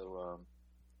that. So,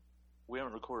 we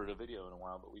haven't recorded a video in a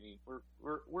while, but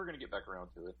we're going to get back around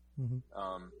to it. Mm-hmm.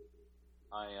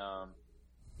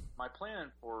 My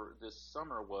plan for this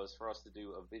summer was for us to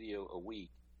do a video a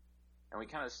week, and we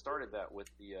kind of started that with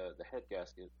the head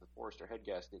gasket, the Forester head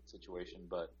gasket situation,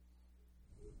 but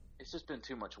it's just been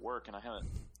too much work, and I haven't.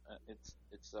 It's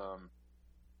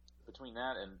between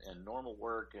that and normal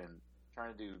work and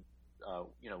trying to do.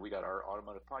 We got our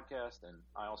automotive podcast, and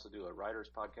I also do a writer's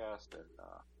podcast, and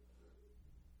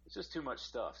it's just too much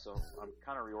stuff. So I'm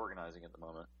kind of reorganizing at the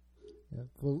moment. Yeah,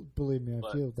 believe me, I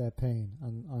feel that pain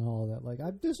on all that. Like,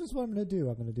 this is what I'm going to do.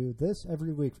 I'm going to do this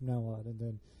every week from now on, and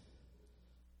then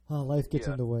life gets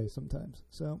in the way sometimes.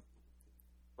 So,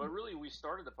 but really, we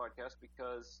started the podcast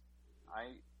because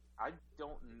I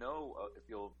don't know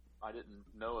I didn't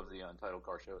know of the Untitled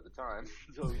Car Show at the time,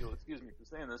 so you'll excuse me for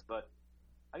saying this, but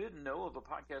I didn't know of a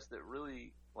podcast that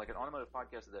really, like an automotive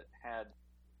podcast that had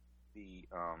the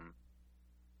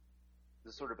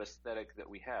sort of aesthetic that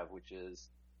we have, which is,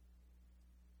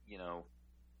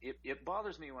 it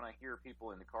bothers me when I hear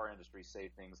people in the car industry say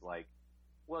things like,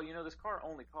 well, this car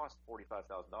only costs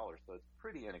 $45,000, so it's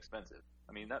pretty inexpensive.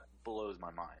 I mean, that blows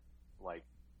my mind. Like,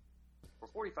 for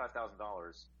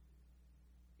 $45,000,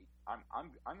 I'm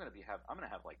going to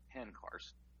have like 10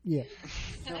 cars. Yeah.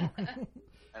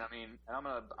 And I'm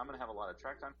going to have a lot of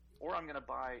track time, or I'm going to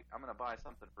buy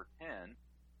something for 10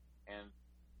 and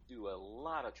do a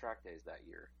lot of track days that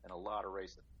year and a lot of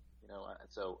racing, and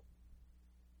so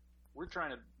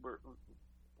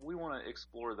we want to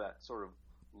explore that sort of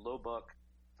low buck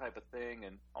type of thing,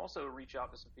 and also reach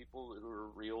out to some people who are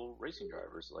real racing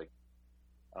drivers. Like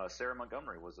Sarah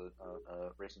Montgomery was a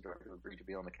racing driver who agreed to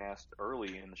be on the cast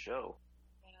early in the show.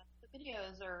 Yeah, the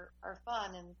videos are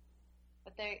fun,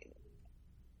 but they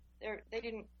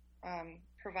didn't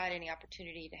provide any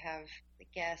opportunity to have the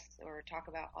guests or talk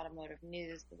about automotive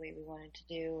news the way we wanted to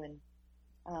do, and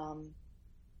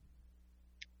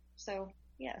so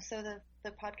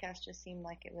the podcast just seemed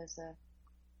like it was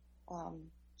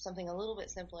something a little bit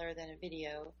simpler than a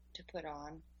video to put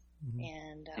on, mm-hmm.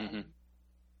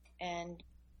 and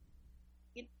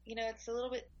it's a little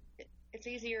bit it's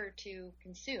easier to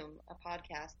consume a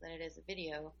podcast than it is a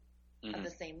video mm-hmm. of the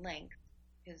same length,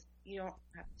 because you don't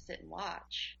have to sit and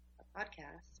watch a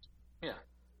podcast. Yeah.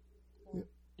 So,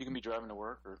 you can be driving to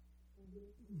work or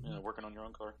mm-hmm. Working on your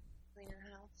own car. Clean your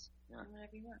house. Yeah.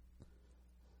 Whatever you want.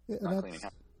 Yeah, not cleaning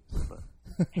house, but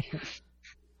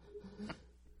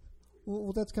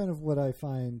well, that's kind of what I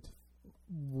find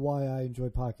why I enjoy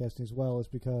podcasting as well, is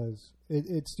because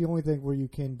it's the only thing where you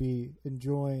can be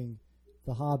enjoying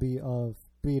the hobby of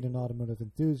being an automotive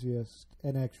enthusiast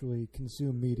and actually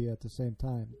consume media at the same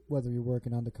time, whether you're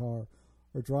working on the car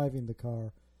or driving the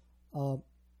car. And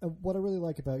what I really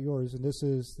like about yours, and this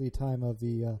is the time of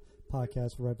the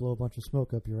podcast where I blow a bunch of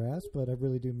smoke up your ass, but I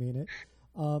really do mean it.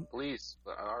 Please,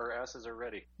 our asses are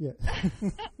ready. Yeah.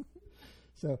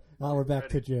 So now we're back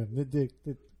to Jim,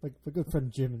 like my good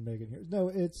friend Jim and Megan here. No,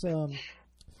 it's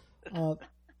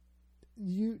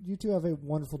you two have a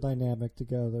wonderful dynamic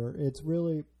together. It's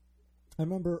really, I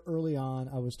remember early on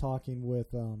I was talking with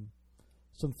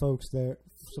some folks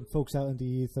out in the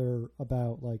ether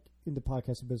about, like, in the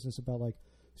podcasting business, about, like,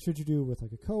 should you do with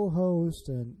like a co-host,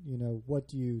 and what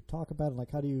do you talk about, and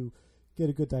like how do you get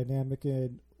a good dynamic.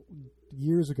 And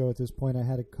years ago at this point I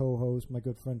had a co-host, my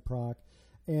good friend Proc,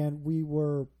 and we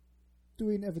were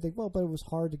doing everything well, but it was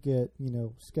hard to get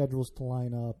schedules to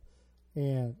line up,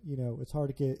 and it's hard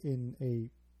to get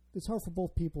it's hard for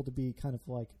both people to be kind of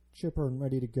like chipper and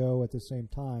ready to go at the same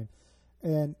time.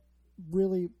 And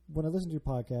really, when I listen to your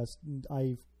podcast,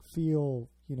 I feel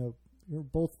you're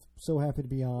both so happy to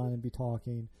be on and be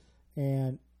talking,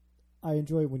 and I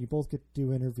enjoy it when you both get to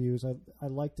do interviews. I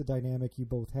like the dynamic you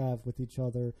both have with each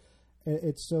other.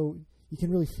 It's so, you can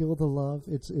really feel the love.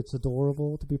 It's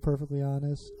adorable, to be perfectly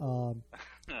honest. I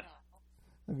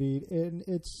mean, and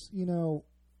it's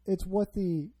it's what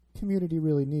the community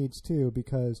really needs too,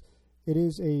 because it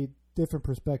is a different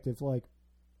perspective. Like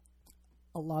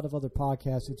a lot of other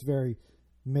podcasts, it's very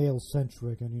male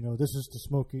centric, and this is the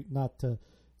smoking, not to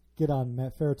get on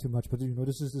Matt Fair too much, but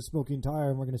this is the smoking tire,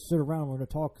 and we're going to sit around, we're going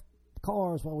to talk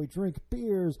cars while we drink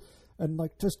beers, and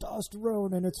like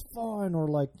testosterone, and it's fun. Or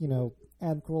like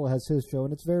Adam Carolla has his show,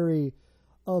 and it's very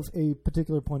of a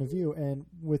particular point of view. And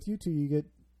with you two, you get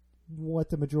what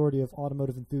the majority of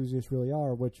automotive enthusiasts really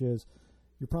are, which is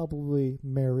you're probably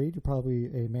married, you're probably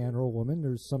a man or a woman.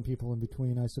 There's some people in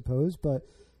between, I suppose, but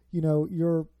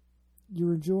you're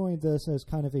enjoying this as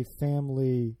kind of a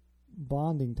family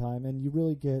bonding time, and you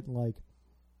really get like,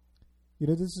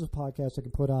 this is a podcast I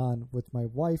can put on with my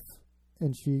wife,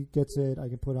 and she gets it. I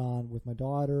can put on with my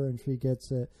daughter, and she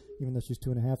gets it. Even though she's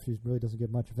 2.5, she really doesn't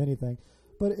get much of anything.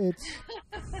 But it's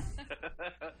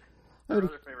her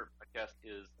other favorite podcast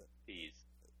is peas,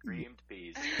 creamed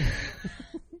peas.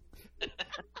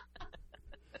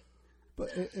 But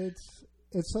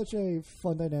it's such a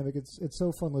fun dynamic. It's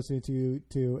so fun listening to you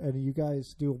too, and you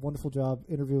guys do a wonderful job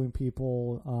interviewing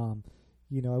people.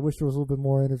 I wish there was a little bit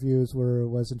more interviews where it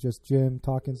wasn't just Jim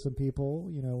talking to some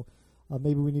people.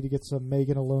 Maybe we need to get some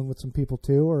Megan alone with some people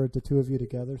too, or the two of you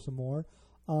together some more.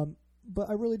 But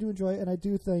I really do enjoy it, and I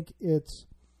do think it's,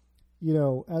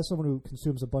 as someone who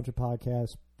consumes a bunch of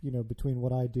podcasts, between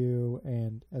what I do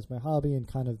and as my hobby and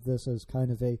kind of this as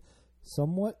kind of a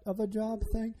somewhat of a job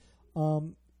thing,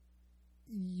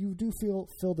 you do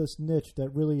fill this niche that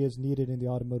really is needed in the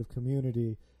automotive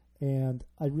community. And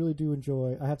I really do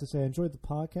I have to say, I enjoyed the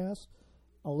podcast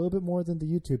a little bit more than the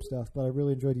YouTube stuff, but I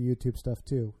really enjoy the YouTube stuff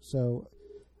too. So,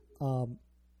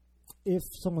 if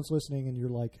someone's listening and you're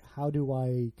like, how do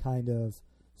I kind of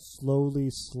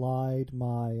slowly slide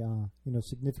my,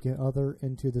 significant other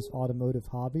into this automotive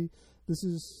hobby? This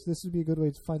would be a good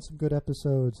way to find some good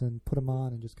episodes and put them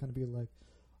on and just kind of be like,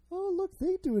 oh, look,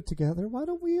 they do it together. Why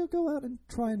don't we go out and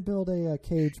try and build a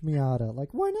cage Miata?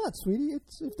 Like, why not, sweetie?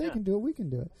 If they can do it, we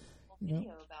can do it. Video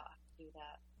about how to do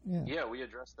that. Yeah, we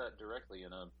addressed that directly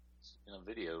in a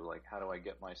video. Like, how do I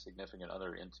get my significant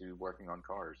other into working on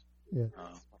cars? Yeah,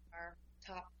 that's our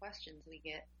top questions we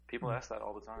get. People ask that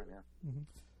all the time. Yeah. Mm-hmm.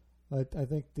 I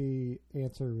think the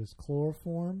answer is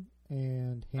chloroform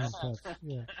and handcuffs.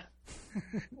 Yeah.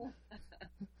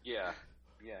 Yeah.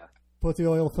 Put the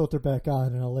oil filter back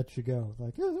on, and I'll let you go.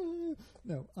 Like,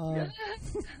 no.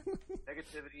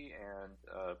 Negativity and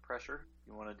pressure.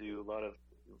 You want to do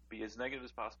be as negative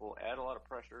as possible. Add a lot of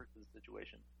pressure to the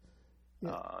situation.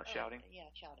 Yeah. Shouting.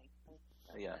 Shouting.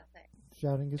 Yeah.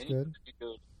 Shouting is good.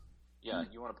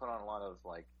 You want to put on a lot of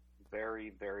like very,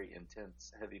 very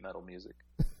intense heavy metal music.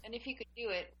 And if you could do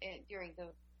it during the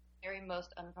very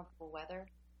most uncomfortable weather,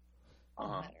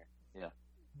 all better. Yeah.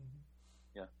 Mm-hmm.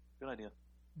 Yeah. Good idea.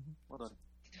 Mm-hmm. Well done.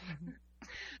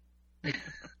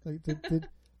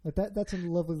 That's a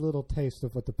lovely little taste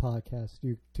of what the podcast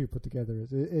you two put together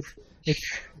is.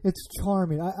 It's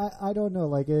charming. I don't know.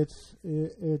 Like it's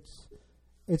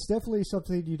definitely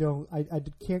something you don't. I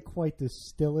can't quite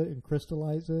distill it and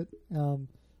crystallize it.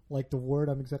 Like the word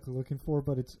I'm exactly looking for,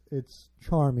 but it's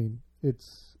charming.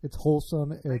 It's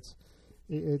wholesome. It's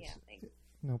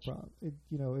no problem.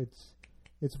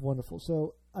 It's wonderful.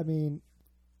 So I mean,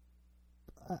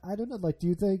 I don't know. Like, do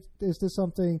you think is this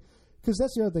something? Because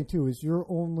that's the other thing too. Is you're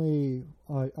only.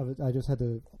 I just had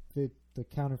the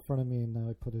count in front of me, and now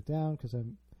I put it down because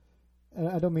I'm. And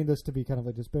I don't mean this to be kind of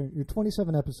like despairing. You're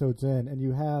 27 episodes in, and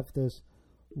you have this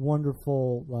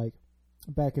wonderful like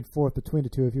back and forth between the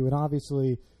two of you. And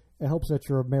obviously, it helps that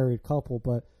you're a married couple,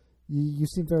 but you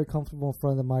seem very comfortable in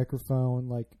front of the microphone.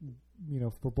 Like,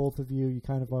 for both of you, you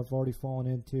kind of have already fallen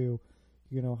into,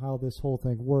 how this whole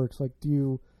thing works. Like,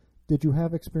 did you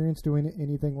have experience doing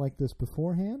anything like this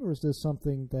beforehand, or is this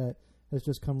something that has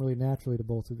just come really naturally to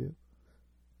both of you?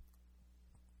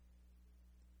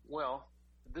 Well,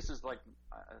 this is like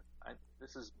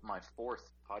this is my fourth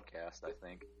podcast, I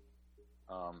think.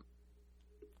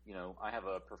 I have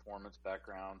a performance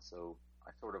background, so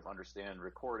I sort of understand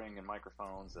recording and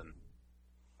microphones, and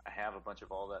I have a bunch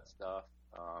of all that stuff.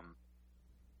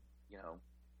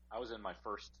 I was in my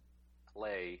first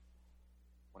play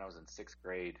when I was in 6th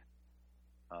grade.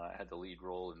 I had the lead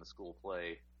role in the school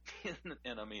play,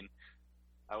 and I mean,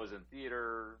 I was in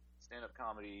theater, stand-up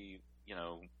comedy.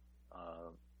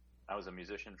 I was a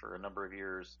musician for a number of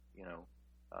years.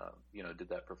 Did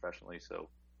that professionally. So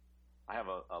I have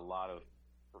a lot of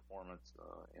performance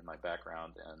in my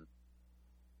background. And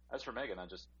as for Megan, I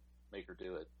just make her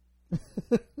do it.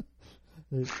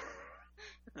 It's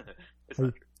not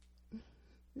true.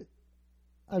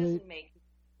 I mean, doesn't make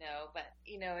but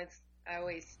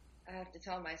I have to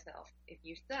tell myself, if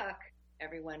you suck,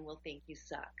 everyone will think you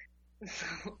suck.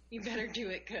 So you better do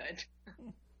it good.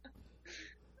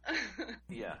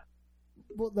 Yeah.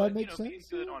 Well, that makes sense. Being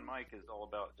good on mic is all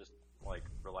about just like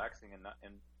relaxing and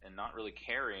not really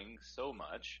caring so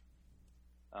much.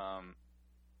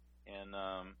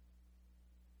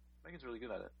 Megan's really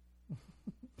good at it.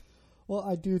 Well,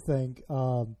 I do think,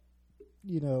 part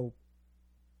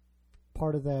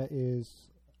of that is,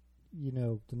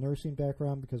 the nursing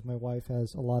background, because my wife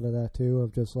has a lot of that too,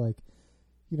 of just like,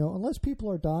 unless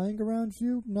people are dying around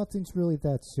you, nothing's really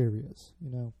that serious,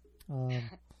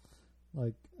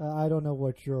 Like, I don't know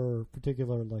what your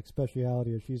particular like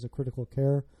speciality is. She's a critical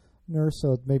care nurse,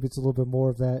 so maybe it's a little bit more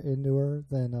of that into her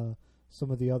than some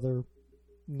of the other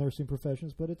nursing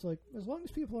professions. But it's like, as long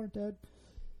as people aren't dead,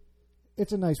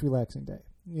 it's a nice, relaxing day.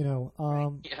 You know.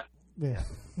 Yeah.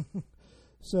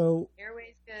 So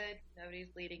airway's good. Nobody's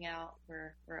bleeding out.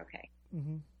 We're okay.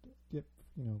 Mm-hmm. Yep.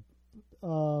 You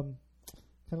know.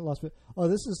 Kind of lost it. Oh,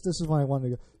 this is why I wanted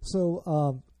to go.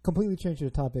 So, completely changing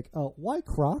the topic. Why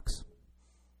Crocs?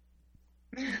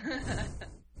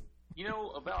 You know,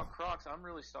 about Crocs, I'm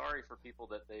really sorry for people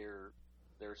that they're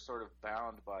sort of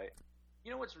bound by.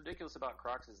 You know what's ridiculous about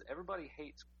Crocs is everybody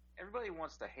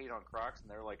wants to hate on Crocs, and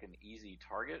they're like an easy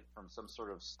target from some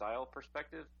sort of style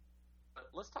perspective. But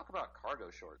let's talk about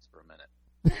cargo shorts for a minute,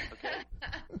 okay?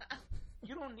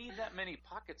 You don't need that many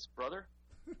pockets, brother.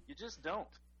 You just don't.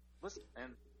 Listen,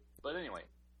 but anyway,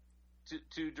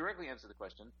 to directly answer the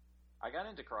question, I got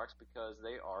into Crocs because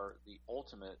they are the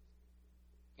ultimate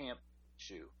camp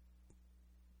shoe.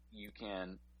 You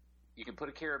can put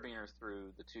a carabiner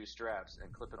through the two straps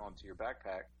and clip it onto your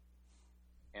backpack,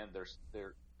 and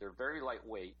they're very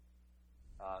lightweight.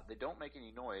 They don't make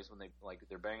any noise when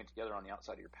they're banging together on the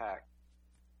outside of your pack,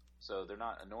 so they're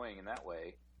not annoying in that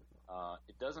way.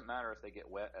 It doesn't matter if they get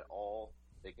wet at all.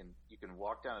 You can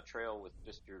walk down a trail with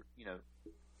just your,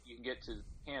 you can get to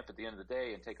camp at the end of the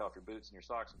day and take off your boots and your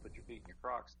socks and put your feet in your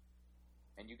Crocs,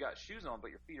 and you got shoes on, but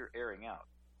your feet are airing out,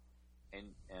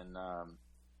 and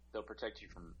they'll protect you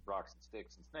from rocks and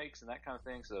sticks and snakes and that kind of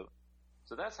thing. So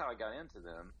that's how I got into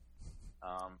them,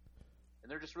 and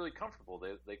they're just really comfortable.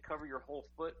 They cover your whole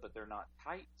foot, but they're not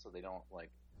tight, so they don't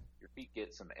your feet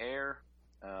get some air.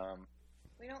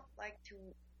 We don't like to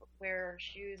wear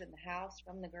shoes in the house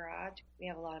from the garage. We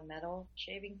have a lot of metal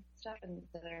shaving stuff, and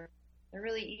so they're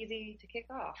really easy to kick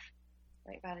off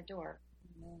right by the door.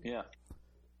 Yeah.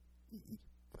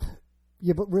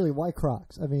 Yeah, but really, why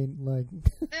Crocs? I mean, like,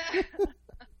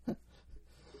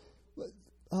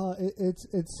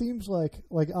 it seems like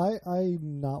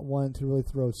I'm not one to really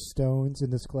throw stones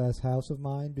in this glass house of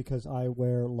mine because I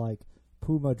wear like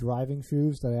Puma driving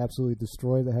shoes that I absolutely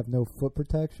destroy that have no foot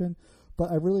protection. But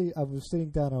I was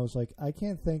sitting down, I was like, I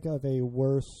can't think of a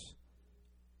worse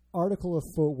article of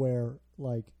footwear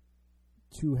like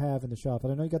to have in the shop.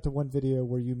 And I know you got the one video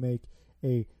where you make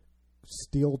a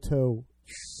steel toe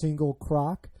single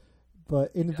Croc, but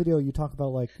in the video you talk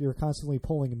about like you're constantly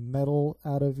pulling metal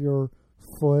out of your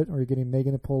foot, or you're getting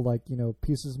Megan to pull like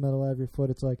pieces of metal out of your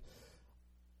foot. It's like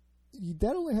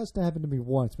that only has to happen to me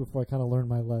once before I kind of learned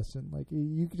my lesson. Like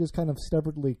you just kind of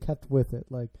stubbornly kept with it.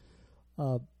 Like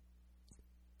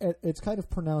it's kind of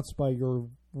pronounced by your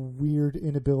weird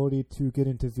inability to get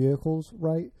into vehicles,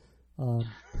 right? I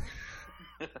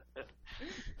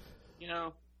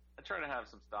try to have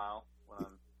some style when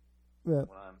I'm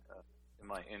in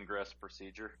my ingress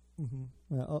procedure.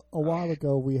 Mm-hmm. A while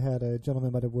ago, we had a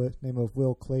gentleman by the name of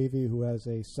Will Clavey who has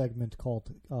a segment called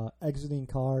 "Exiting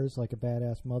Cars Like a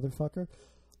Badass Motherfucker."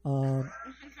 Oh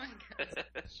my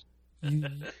gosh.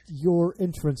 Your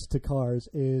entrance to cars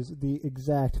is the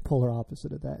exact polar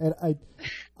opposite of that, and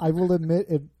I will admit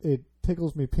it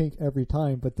tickles me pink every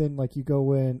time. But then, like, you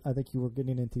go in, I think you were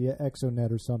getting into the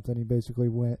Exonet or something. You basically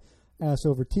went ass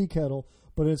over tea kettle.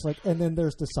 But it's like, and then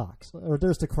there's the socks, or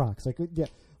there's the Crocs. Like, yeah,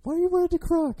 why are you wearing the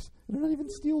Crocs? They're not even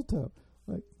steel toe.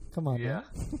 Like, come on, man.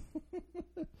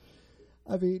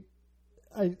 I mean,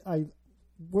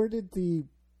 where did the?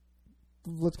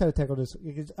 Let's kind of tackle this.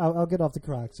 I'll get off the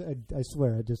Crocs. I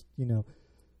swear, I just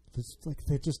just like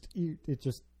it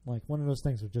just like one of those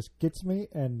things that just gets me,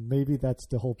 and maybe that's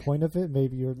the whole point of it.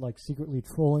 Maybe you're like secretly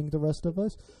trolling the rest of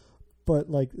us, but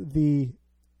like the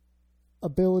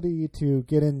ability to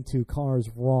get into cars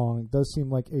wrong does seem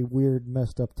like a weird,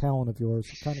 messed up talent of yours.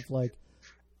 It's kind of like,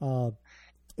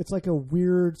 it's like a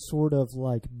weird sort of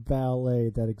like ballet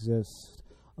that exists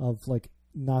of like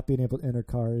not being able to enter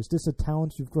cars. Is this a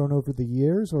talent you've grown over the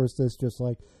years, or is this just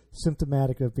like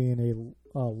symptomatic of being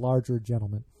a larger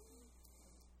gentleman?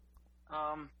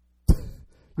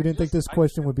 You didn't think this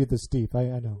question would be this deep. I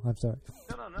know. I'm sorry.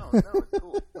 No, it's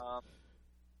cool.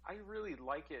 I really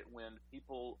like it when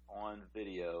people on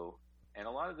video, and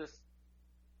a lot of this,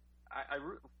 I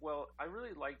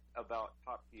really like about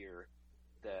Top Gear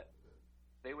that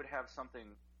they would have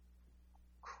something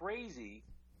crazy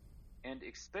and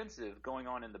expensive going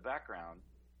on in the background,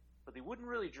 but they wouldn't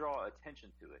really draw attention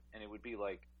to it. And it would be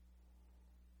like,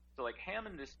 so like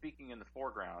Hammond is speaking in the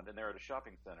foreground, and they're at a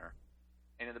shopping center,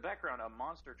 and in the background, a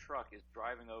monster truck is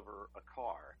driving over a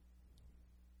car,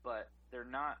 but they're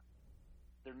not,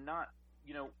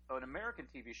 an American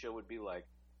TV show would be like,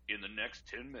 in the next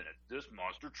 10 minutes, this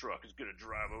monster truck is going to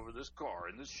drive over this car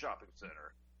in this shopping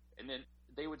center. And then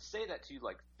they would say that to you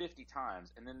like 50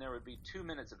 times, and then there would be 2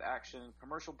 minutes of action,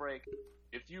 commercial break.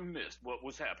 If you missed what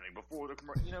was happening before the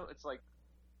commercial, it's like,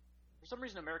 for some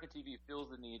reason, American TV feels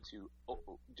the need to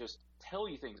just tell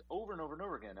you things over and over and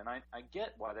over again. And I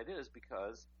get why that is,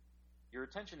 because your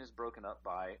attention is broken up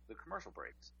by the commercial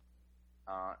breaks.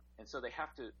 And so they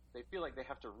feel like they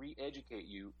have to re-educate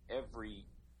you every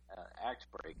act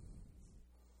break.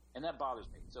 And that bothers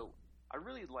me. So I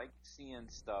really like seeing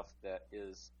stuff that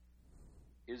is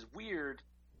weird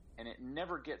and it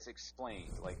never gets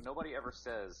explained. Like, nobody ever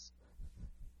says,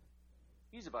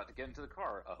 he's about to get into the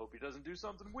car. I hope he doesn't do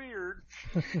something weird.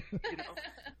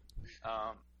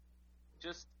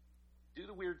 Just do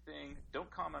the weird thing. Don't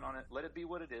comment on it. Let it be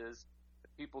what it is.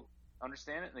 If people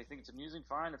understand it and they think it's amusing,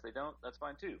 fine. If they don't, that's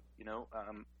fine too.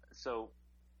 So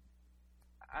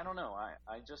I don't know.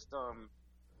 I just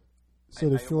So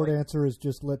the short answer is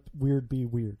just let weird be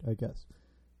weird, I guess.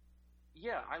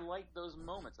 Yeah, I like those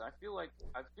moments. I feel like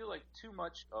too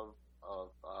much of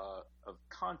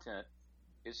content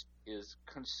is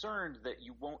concerned that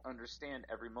you won't understand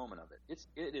every moment of it.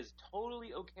 It is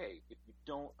totally okay if you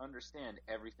don't understand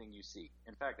everything you see.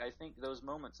 In fact, I think those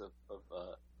moments of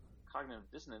cognitive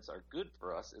dissonance are good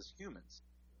for us as humans.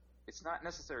 It's not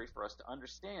necessary for us to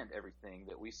understand everything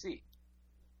that we see.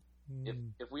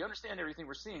 If we understand everything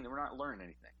we're seeing, then we're not learning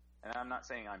anything. And I'm not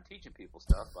saying I'm teaching people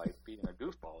stuff by beating a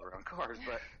goofball around cars,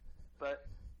 but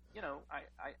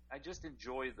I just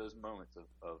enjoy those moments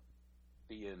of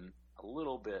being a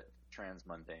little bit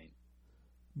transmundane.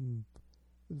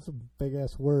 Some big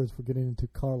ass words for getting into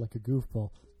car like a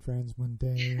goofball.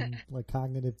 Transmundane, like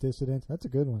cognitive dissonance. That's a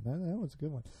good one. That one's a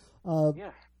good one.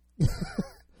 Yeah.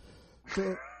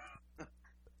 So,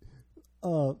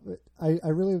 I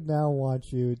really now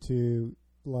want you to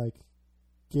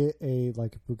get a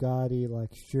Bugatti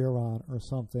Chiron or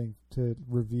something to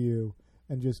review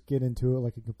and just get into it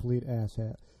like a complete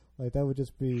asshat. That would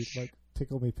just be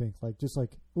tickle me pink.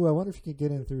 Ooh, I wonder if you could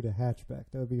get in through the hatchback.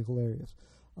 That would be hilarious.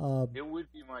 It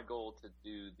would be my goal to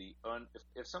do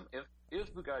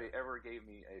if Bugatti ever gave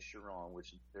me a Chiron,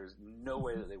 which there's no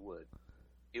way that they would,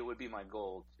 it would be my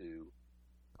goal to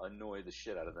annoy the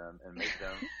shit out of them and make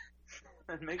them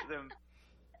make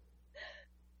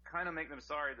them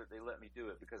sorry that they let me do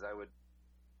it, because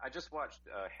I just watched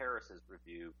Harris's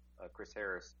review, Chris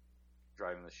Harris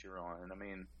driving the Chiron, and I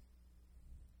mean,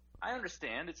 I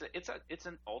understand it's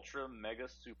an ultra mega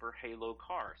super halo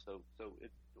car, so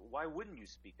why wouldn't you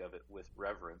speak of it with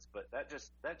reverence? But that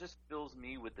just fills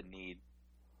me with the need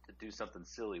to do something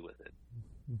silly with it.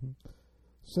 Mm-hmm.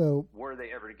 So were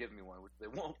they ever to give me one, which they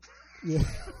won't. Yeah.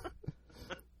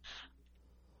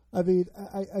 I mean,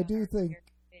 I do think.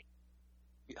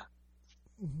 Yeah.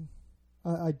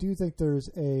 I do think there's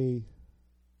a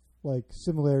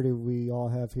similarity we all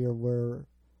have here, where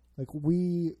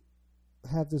we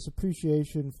have this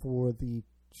appreciation for the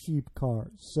cheap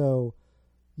cars. So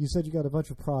you said you got a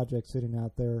bunch of projects sitting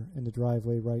out there in the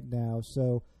driveway right now.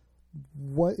 So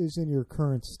what is in your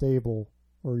current stable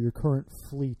or your current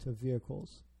fleet of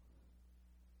vehicles?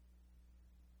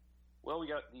 Well, we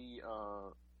got the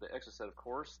Exocet, of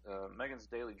course. Megan's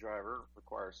daily driver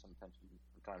requires some attention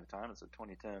from time to time. It's a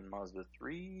 2010 Mazda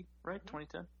 3, right? Mm-hmm.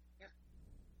 2010? Yep.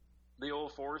 The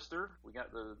old Forester. We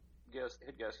got the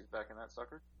head gaskets back in that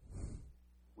sucker.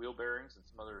 Wheel bearings and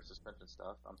some other suspension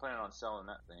stuff. I'm planning on selling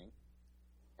that thing.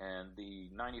 And the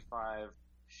 95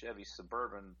 Chevy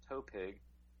Suburban tow pig,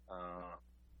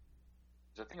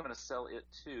 which I think I'm going to sell it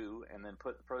too, and then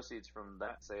put the proceeds from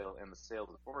that sale and the sale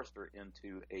of the Forester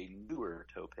into a newer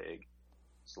tow pig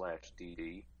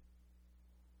 /DD,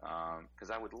 because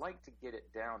I would like to get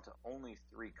it down to only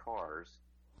 3 cars.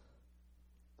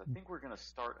 So I think we're going to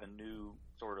start a new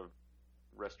sort of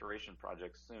restoration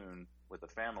project soon with a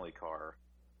family car,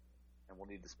 and we'll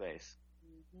need the space.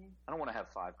 Mm-hmm. I don't want to have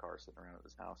 5 cars sitting around at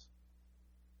this house.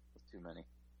 It's too many.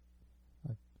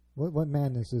 What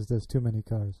madness is this? Too many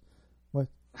cars. What?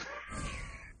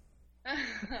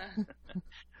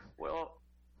 Well,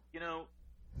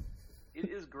 it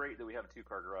is great that we have a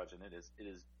 2-car garage, and it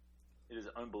is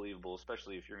unbelievable,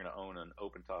 especially if you're going to own an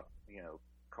open top,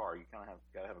 car. You kind of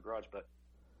got to have a garage, but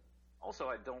also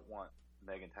I don't want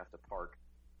Megan to have to park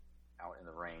out in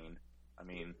the rain. I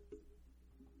mean,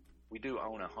 we do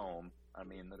own a home. I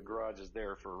mean, the garage is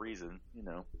there for a reason,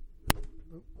 Oop.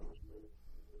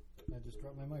 I just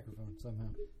dropped my microphone somehow.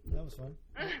 That was fun.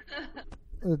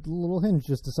 A little hinge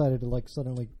just decided to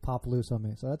suddenly pop loose on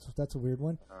me, so that's a weird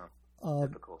one.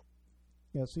 Typical.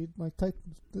 Yeah, see,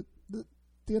 the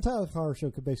entire car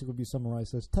show could basically be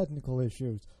summarized as technical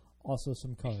issues, also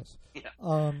some cars. Yeah.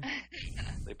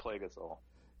 They plague us all.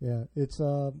 Yeah, it's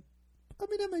I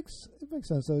mean, it makes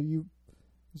sense. So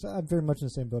I'm very much in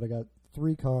the same boat. I got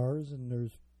 3 cars, and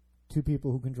there's 2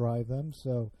 people who can drive them.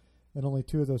 So, and only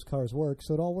 2 of those cars work.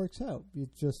 So it all works out. You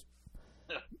just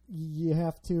you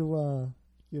have to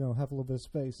have a little bit of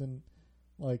space, and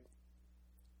like.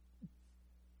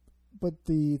 But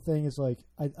the thing is, like,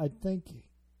 I think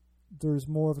there's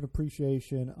more of an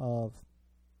appreciation of.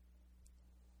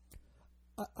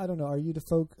 I don't know. Are you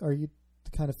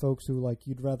the kind of folks who, like,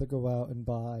 you'd rather go out and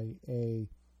buy a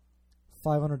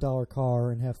 $500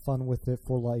 car and have fun with it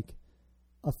for like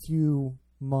a few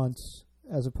months,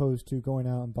 as opposed to going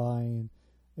out and buying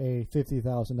a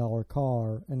 $50,000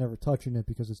 car and never touching it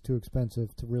because it's too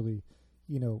expensive to really,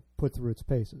 put through its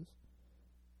paces?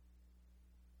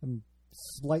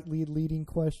 Slightly leading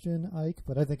question, Ike,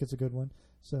 but I think it's a good one.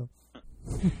 So,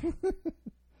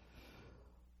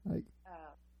 Ike.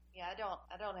 Yeah,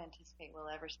 I don't anticipate we'll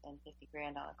ever spend $50,000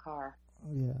 on a car.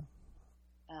 Yeah.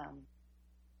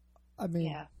 I mean,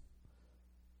 yeah.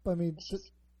 But I mean,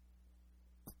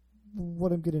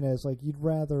 what I'm getting at is, like, you'd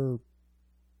rather,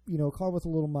 a car with a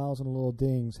little miles and a little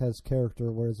dings has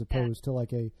character, whereas opposed to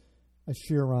like a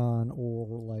Chiron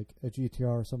or like a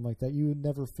GTR or something like that, you would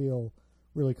never feel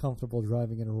really comfortable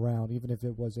driving it around, even if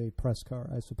it was a press car,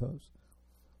 I suppose.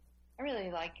 I really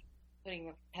like putting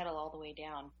the pedal all the way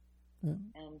down,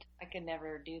 and I could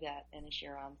never do that in a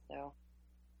Chiron. So,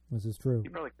 this is true. You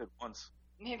probably could once.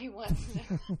 Maybe once.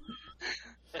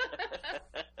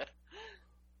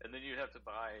 And then you'd have to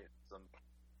buy some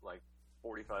like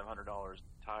 $4,500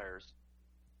 tires.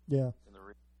 Yeah. In the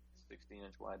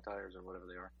 16-inch wide tires or whatever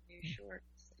they are. New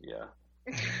shorts. Yeah.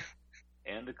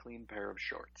 And a clean pair of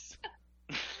shorts.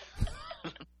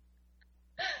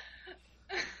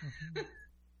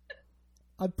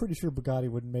 I'm pretty sure Bugatti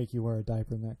wouldn't make you wear a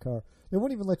diaper in that car. They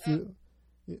won't even let you.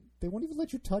 They won't even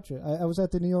let you touch it. I was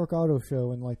at the New York Auto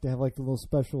Show, and like they have like the little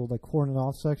special like cordon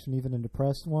off section, even in the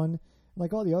pressed one.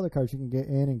 Like all the other cars, you can get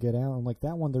in and get out, and like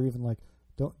that one, they're even like,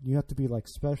 don't you have to be like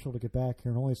special to get back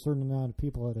here, and only a certain amount of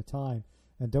people at a time,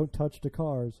 and don't touch the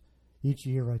cars. Each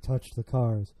year, I touch the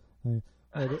cars. I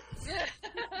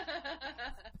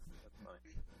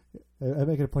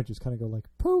make it a point, just kind of go like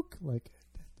poke, like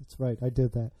that's right, I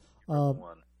did that.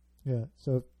 Yeah,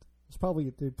 so it's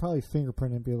probably they'd probably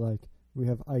fingerprint and be like, we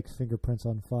have Ike's fingerprints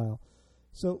on file.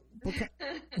 So,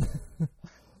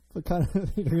 but kind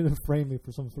of you're going to frame me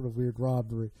for some sort of weird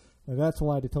robbery. And that's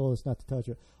why they told us not to touch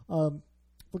it.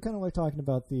 But kind of like talking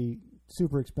about the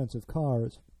super expensive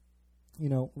cars,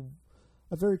 I'm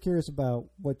very curious about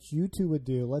what you two would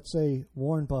do. Let's say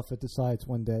Warren Buffett decides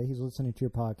one day, he's listening to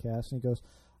your podcast, and he goes,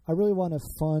 I really want to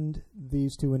fund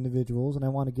these 2 individuals, and I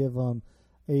want to give them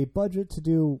a budget to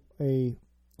do a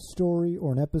story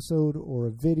or an episode or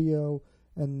a video,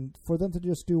 and for them to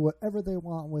just do whatever they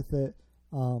want with it,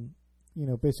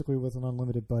 basically with an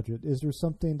unlimited budget. Is there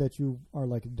something that you are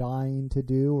like dying to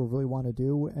do or really want to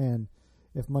do, and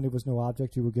if money was no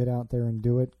object, you would get out there and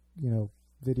do it,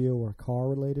 video or car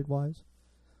related wise?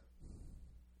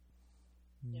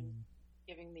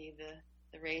 Giving me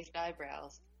the raised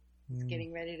eyebrows. He's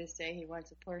getting ready to say he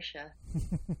wants a Porsche.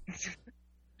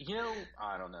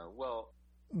 I don't know. Well,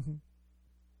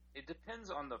 it depends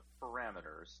on the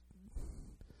parameters.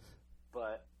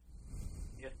 But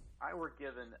if I were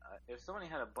given, if somebody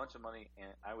had a bunch of money,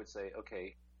 and I would say,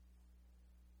 okay,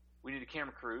 we need a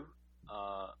camera crew.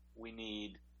 We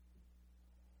need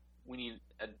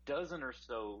a dozen or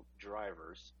so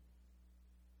drivers,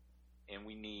 and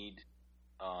we need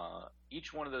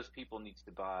each one of those people needs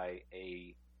to buy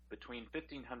a between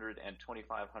 $1,500 and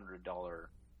 $2,500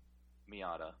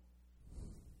 Miata,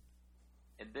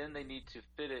 and then they need to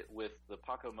fit it with the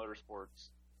Paco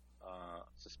Motorsports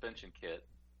suspension kit,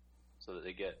 so that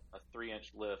they get a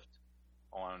 3-inch lift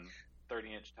on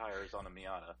 30-inch tires on a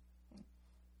Miata.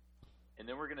 And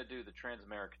then we're going to do the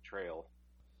Transamerica Trail.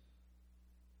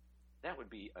 That would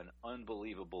be an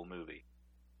unbelievable movie.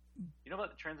 You know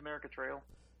about the Transamerica Trail?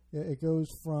 Yeah, it goes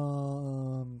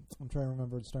from, I'm trying to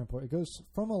remember the starting point. It goes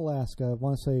from Alaska, I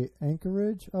want to say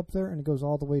Anchorage up there, and it goes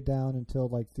all the way down until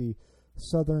like the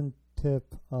southern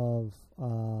tip of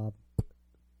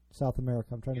South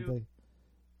America. I'm trying to think.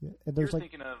 Yeah, and you're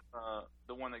thinking of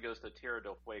the one that goes to Tierra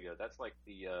del Fuego. That's like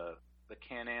the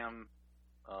Can-Am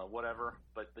whatever.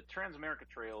 But the Transamerica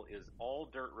Trail is all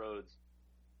dirt roads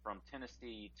from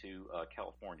Tennessee to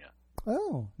California.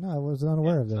 Oh, no, I was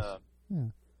unaware of this.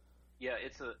 Yeah,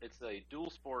 it's a dual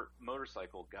sport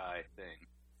motorcycle guy thing.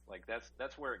 Like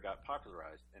that's where it got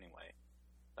popularized anyway.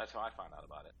 That's how I found out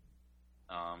about it.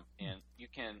 And you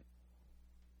can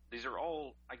these are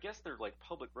all, I guess they're like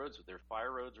public roads, but they're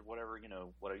fire roads or whatever,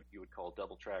 what you would call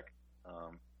double track.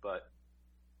 But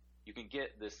you can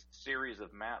get this series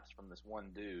of maps from this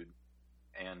one dude,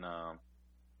 and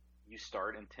you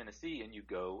start in Tennessee and you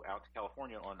go out to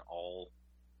California on all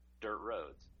dirt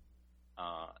roads.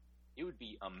 It would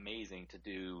be amazing to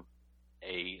do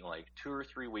a like 2 or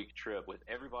 3 week trip with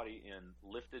everybody in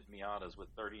lifted Miatas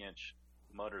with 30-inch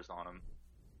motors on them.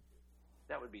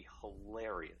 That would be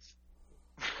hilarious.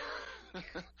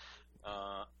 It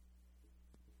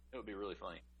would be really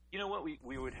funny. You know what?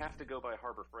 We would have to go by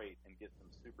Harbor Freight and get some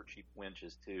super cheap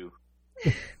winches too,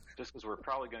 just because we're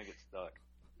probably going to get stuck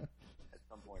at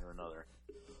some point or another.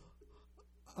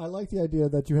 I like the idea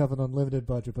that you have an unlimited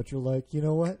budget, but you're like, you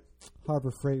know what?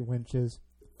 Harbor Freight winches,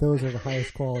 those are the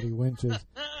highest quality winches.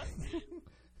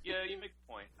 Yeah, you make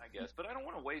a point, I guess, but I don't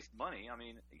want to waste money. I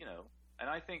mean, and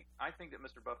I think that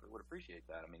Mr. Buffett would appreciate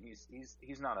that. I mean,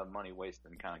 he's not a money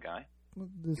wasting kind of guy.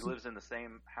 He lives in the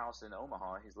same house in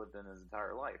Omaha he's lived in his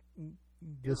entire life.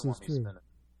 This is true.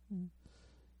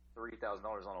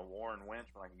 $30,000 on a Warren winch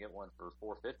when I can get one for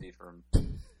 $450 from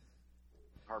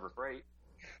Harbor Freight.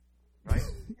 Right?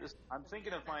 I'm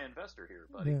thinking of my investor here,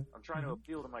 buddy. Yeah. I'm trying to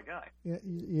appeal to my guy. Yeah,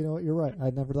 you know what? You're right. I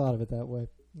never thought of it that way.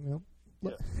 Yeah.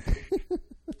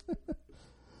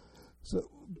 So,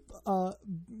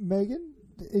 Megan,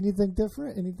 anything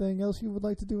different? Anything else you would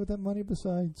like to do with that money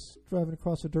besides driving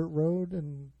across a dirt road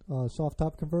and soft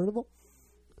top convertible?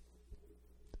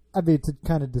 I mean, to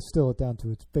kind of distill it down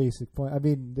to its basic point. I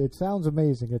mean, it sounds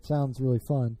amazing. It sounds really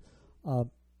fun.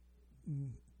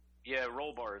 Yeah,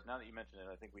 roll bars. Now that you mention it,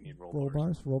 I think we need roll bars. Roll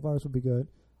bars? Roll bars would be good.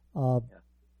 I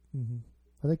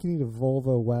think you need a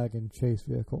Volvo wagon chase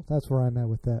vehicle. That's where I'm at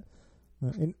with that.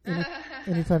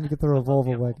 Anytime you get through a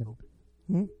Volvo wagon.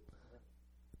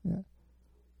 Yeah.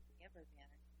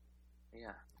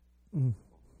 Yeah. Mm.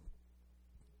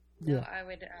 No, Yeah.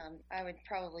 I would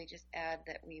probably just add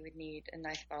that we would need a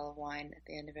nice bottle of wine at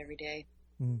the end of every day.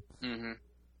 Mm-hmm.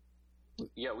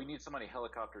 Yeah, we need somebody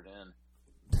helicoptered in.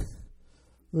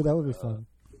 Ooh, that would be fun.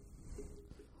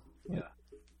 Yeah.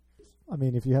 I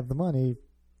mean, if you have the money,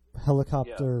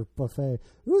 helicopter buffet.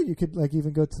 Ooh, you could like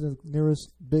even go to the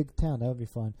nearest big town. That would be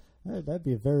fun. That'd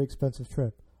be a very expensive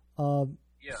trip. Yeah.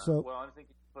 So, well, I think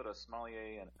you put a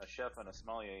sommelier and a chef and a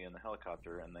sommelier in the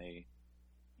helicopter, and they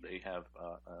have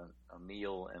a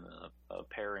meal and a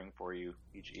pairing for you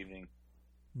each evening.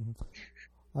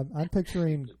 I'm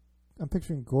picturing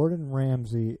Gordon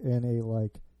Ramsay in a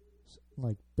like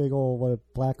big old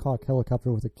Black Hawk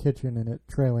helicopter with a kitchen in it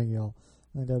trailing y'all.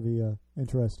 I think that'd be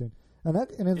interesting. And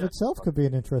that in itself could be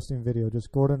an interesting video,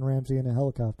 just Gordon Ramsay in a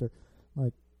helicopter.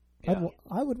 Like,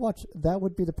 I would watch. That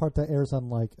would be the part that airs on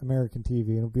like American TV,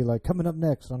 and it would be like coming up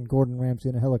next on Gordon Ramsay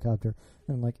in a helicopter,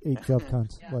 and like 8 jump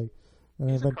cunts. Like,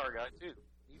 he's a car guy too.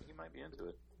 He might be into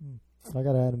it. I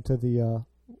gotta add him to the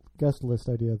guest list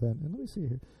idea then. And let me see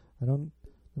here. Let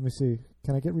me see.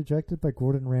 Can I get rejected by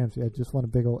Gordon Ramsay? I just want a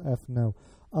big old F no.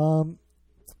 I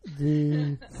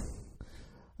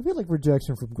feel like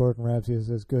rejection from Gordon Ramsay is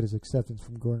as good as acceptance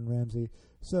from Gordon Ramsay.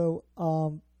 So,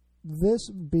 this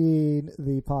being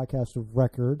the podcast of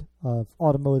record of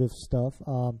automotive stuff,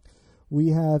 we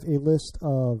have a list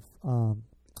of,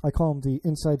 I call them the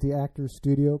Inside the Actor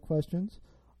Studio questions.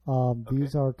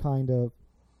 These are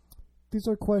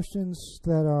questions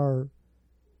that are,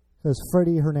 because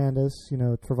Freddie Hernandez,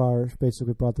 Travare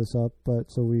basically brought this up,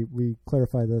 but so we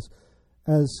clarify this.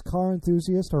 As car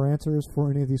enthusiasts, our answers for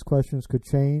any of these questions could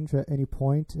change at any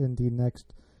point in the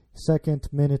next second,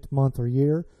 minute, month, or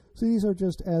year. So these are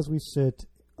just as we sit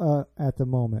at the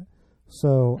moment.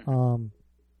 So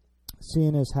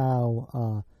seeing as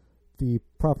how the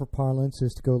proper parlance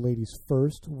is to go ladies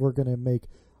first, we're going to make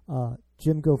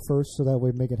Jim go first so that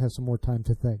way Megan has some more time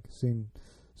to think.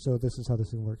 So this is how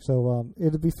this thing works. So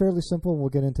it'll be fairly simple. We'll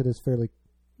get into this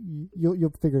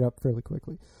you'll figure it out fairly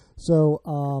quickly.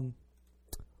 So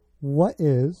what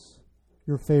is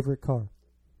your favorite car?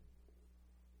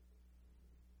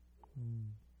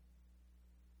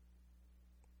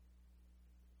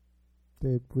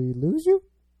 Did we lose you,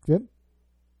 Jim?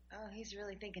 Oh, he's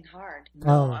really thinking hard.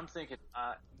 No, I'm thinking,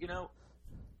 I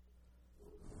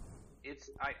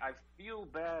feel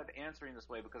bad answering this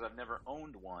way because I've never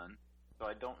owned one, so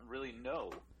I don't really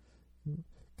know.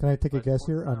 Can I take a guess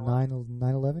here on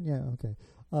 911? Yeah, okay.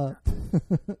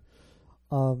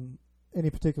 Any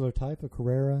particular type? A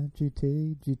Carrera,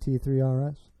 GT, GT3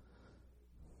 RS?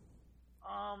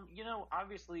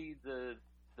 Obviously the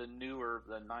newer,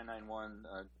 the 991,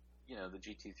 the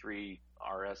GT3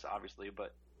 RS, obviously.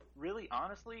 But really,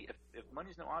 honestly, if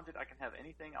money's no object, I can have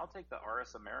anything. I'll take the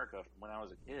RS America from when I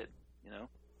was a kid.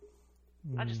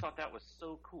 I just thought that was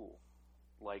so cool.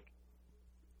 Like,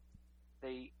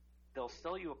 they'll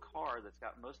sell you a car that's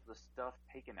got most of the stuff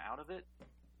taken out of it.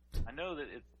 I know that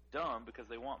it's dumb because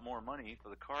they want more money for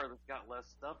the car that's got less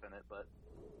stuff in it, but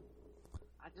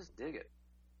I just dig it.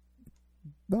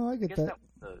 No, I I get guess that. that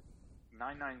was the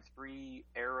 993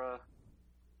 era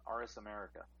RS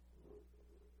America.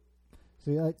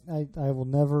 See, I will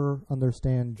never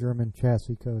understand German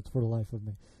chassis codes for the life of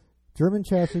me. German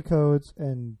chassis codes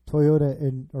and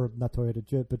or not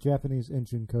Toyota, but Japanese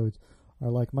engine codes are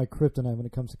like my kryptonite when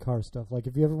it comes to car stuff. Like,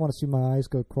 if you ever want to see my eyes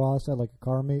go cross at like a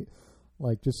car meet,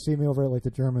 like, just see me over at like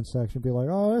the German section, be like,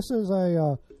 oh, this is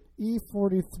a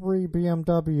E43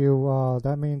 BMW.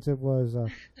 That means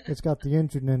it's got the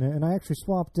engine in it, and I actually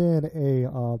swapped in a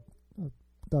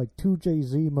like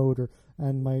 2JZ motor,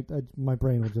 and my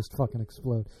brain will just fucking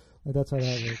explode. Like, that's how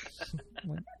that works.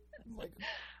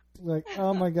 like,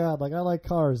 oh my god, like, I like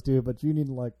cars, dude, but you need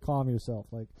to like calm yourself.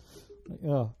 Like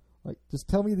just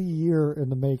tell me the year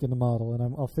and the make and the model, and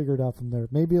I'll figure it out from there.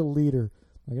 Maybe a liter.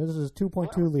 Like, this is 2.2 well,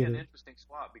 that would be liter. an interesting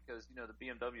swap because the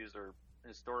BMWs are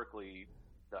historically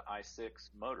the i6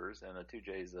 motors, and the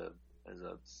 2J is a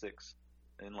 6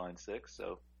 inline 6,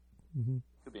 so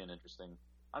could be an interesting.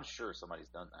 I'm sure somebody's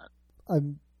done that.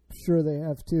 I'm sure they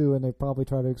have too, and they probably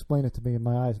try to explain it to me, and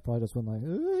my eyes probably just went like.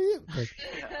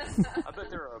 Yeah. I bet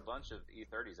there are a bunch of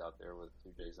E30s out there with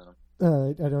 2Js in them.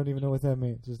 I don't even know what that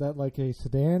means. Is that like a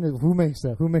sedan? Who makes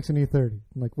that? Who makes an E30?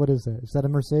 Like, what is that? Is that a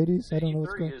Mercedes? The I don't know E30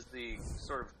 what's going. is the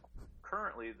sort of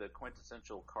currently the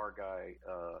quintessential car guy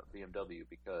BMW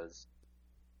because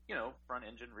front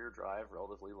engine, rear drive,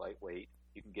 relatively lightweight.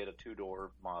 You can get a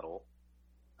 2-door model,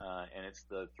 and it's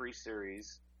the 3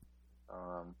 Series.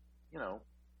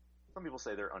 Some people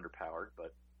say they're underpowered,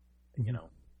 but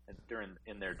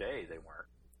in their day they weren't,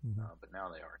 but now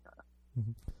they are kind of.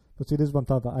 But see, this is what I'm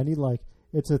talking about. I need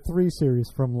it's a 3 Series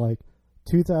from like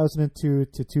 2002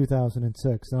 to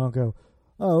 2006, and I'll go,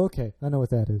 oh, okay, I know what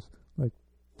that is. Like,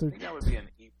 I think that would be an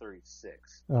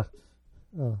E36. Okay.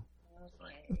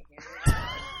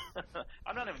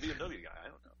 I'm not a BMW guy. I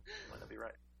don't know. Might not be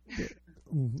right.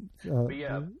 But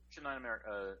yeah, Porsche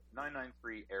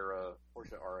 993 era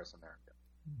Porsche RS America.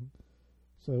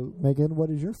 So, Megan, what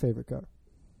is your favorite car?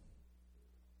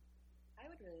 I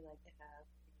would really like to have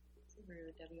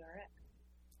Subaru WRX.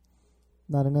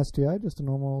 Not an STI, just a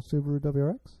normal Subaru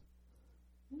WRX?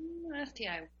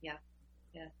 STI, yeah,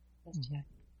 STI.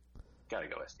 Gotta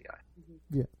go STI.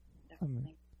 Yeah,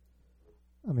 Definitely.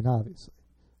 I mean, obviously.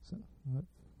 So,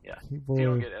 yeah, if you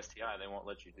don't get STI, they won't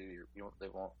let you do you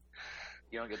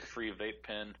don't get the free vape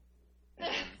pen.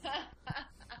 And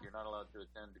you're not allowed to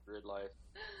attend the grid life.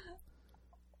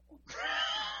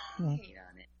 Hate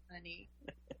on it, honey.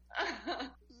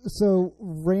 So,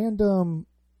 random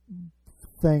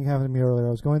thing happened to me earlier.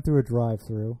 I was going through a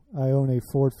drive-thru. I own a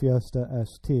Ford Fiesta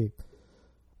ST.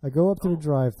 I go up to the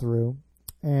drive-thru,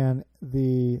 and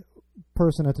the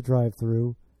person at the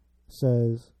drive-thru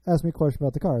asks me a question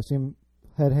about the car. I see him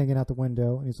head hanging out the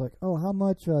window, and he's like, oh, how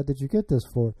much did you get this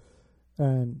for?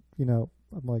 And,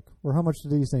 I'm like, well, how much do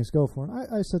these things go for? And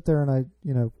I sit there and I,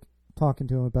 talking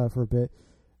to him about it for a bit,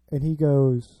 and he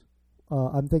goes,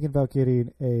 I'm thinking about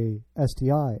getting a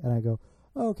STI. And I go,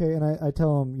 oh, okay. And I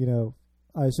tell him,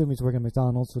 I assume he's working at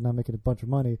McDonald's, so not making a bunch of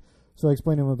money. So I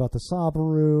explain to him about the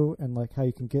Subaru and like how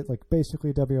you can get like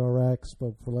basically a WRX,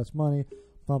 but for less money,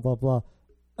 blah, blah, blah.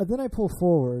 And then I pull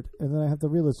forward, and then I have the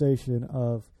realization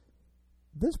of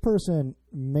this person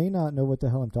may not know what the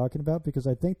hell I'm talking about, because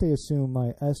I think they assume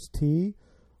my ST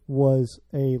was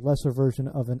a lesser version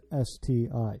of an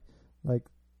STI. Like,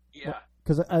 yeah.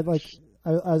 Because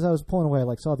as I was pulling away, I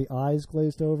like saw the eyes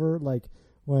glazed over. Like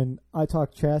when you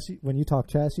talk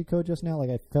chassis code just now,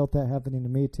 like I felt that happening to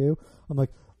me too. I'm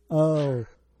like, oh,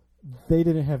 they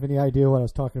didn't have any idea what I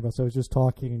was talking about, so I was just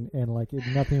talking and like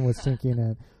nothing was sinking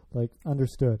in. Like,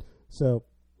 understood. So,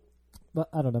 but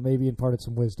I don't know. Maybe imparted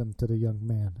some wisdom to the young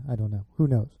man. I don't know. Who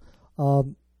knows?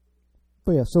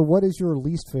 But yeah. So, what is your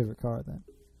least favorite car then?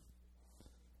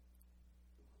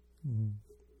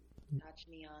 Dodge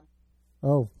Neon.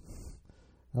 Oh,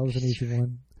 that was an easy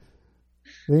one.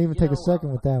 They didn't even take a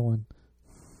second with that one.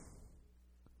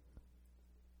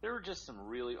 There were just some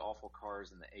really awful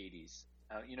cars in the 80s.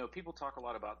 People talk a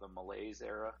lot about the Malaise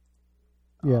era.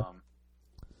 Yeah.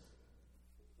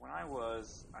 When I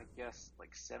was, I guess,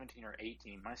 like 17 or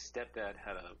 18, my stepdad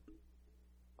had a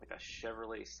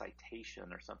Chevrolet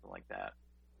Citation or something like that.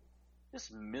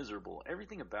 Just miserable.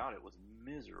 Everything about it was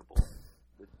miserable.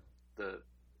 The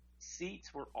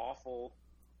seats were awful,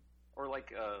 or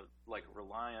like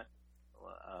Reliant,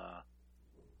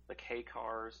 the K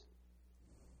cars.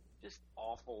 just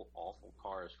awful, awful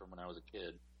cars from when I was a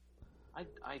kid.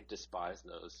 I despise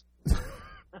those.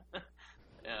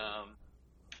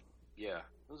 Yeah,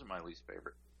 those are my least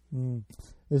favorite.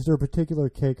 Is there a particular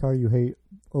K car you hate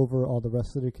over all the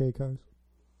rest of the K cars?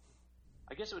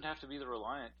 I guess it would have to be the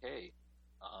Reliant K.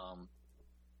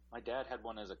 My dad had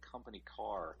one as a company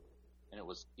car, and it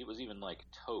was even like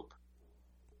taupe.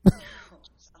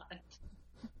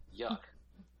 Yuck.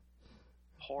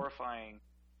 Horrifying.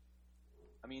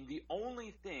 I mean, the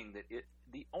only thing that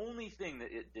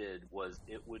it did was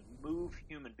it would move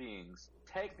human beings.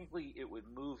 Technically, it would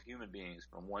move human beings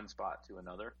from one spot to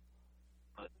another,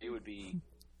 but it would be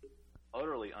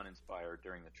utterly uninspired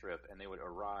during the trip, and they would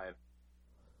arrive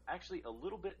actually a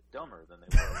little bit dumber than they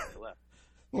were when they left.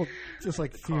 Well, just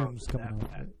like fumes coming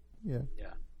off it. Yeah.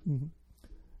 Yeah. Mm-hmm.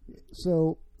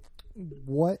 So,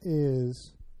 what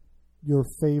is your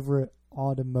favorite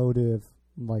automotive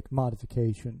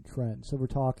modification trend? So we're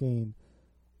talking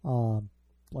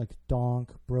like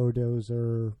donk,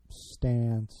 brodozer,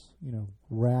 stance,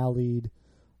 rallied,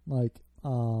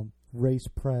 race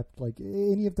prepped,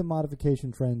 any of the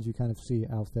modification trends you kind of see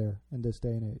out there in this day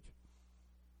and age.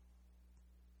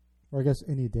 Or I guess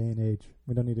any day and age.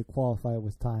 We don't need to qualify it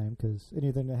with time, because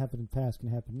anything that happened in the past can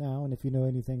happen now, and if you know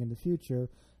anything in the future,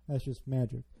 that's just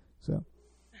magic. So,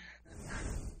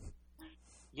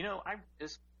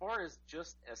 as far as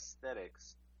just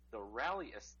aesthetics, the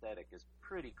rally aesthetic is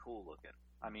pretty cool looking.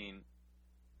 I mean,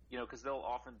 because they'll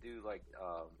often do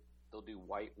they'll do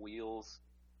white wheels,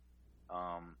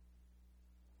 and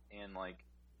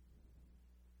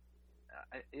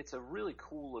it's a really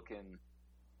cool looking.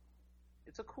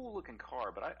 It's a cool looking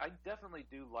car, but I definitely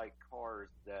do like cars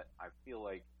that I feel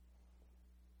like,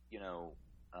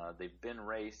 they've been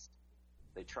raced.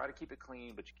 They try to keep it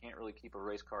clean, but you can't really keep a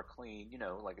race car clean.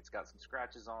 It's got some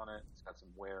scratches on it, it's got some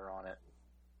wear on it.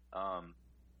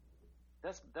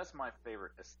 That's my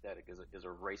favorite aesthetic is a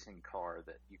racing car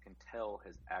that you can tell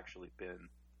has actually been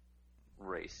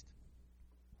raced.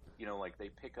 They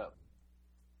pick up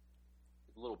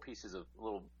little pieces of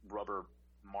little rubber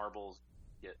marbles,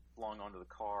 get flung onto the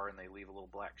car, and they leave a little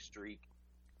black streak.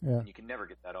 Yeah. And you can never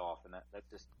get that off, and that's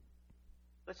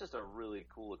just a really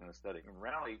cool looking aesthetic. And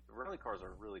rally cars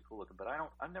are really cool looking, but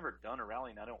I've never done a rally,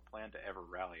 and I don't plan to ever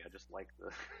rally. I just like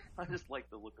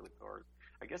the look of the cars.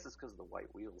 I guess it's because of the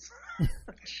white wheels.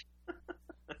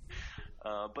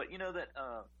 But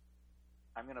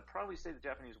I'm gonna probably say the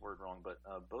Japanese word wrong, but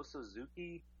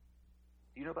Bosozuki.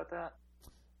 Do you know about that?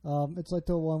 It's like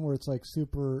the one where it's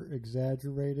super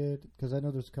exaggerated, because I know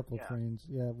there's a couple of trains,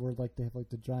 where they have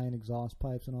the giant exhaust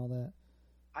pipes and all that.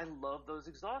 I love those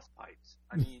exhaust pipes.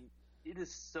 I mean, it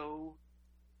is so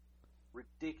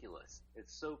ridiculous.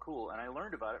 It's so cool, and I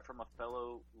learned about it from a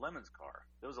fellow Lemons car.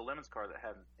 There was a Lemons car that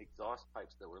had exhaust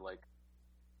pipes that were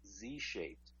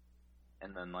Z-shaped,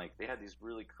 and then they had these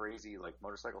really crazy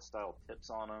motorcycle style tips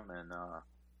on them, and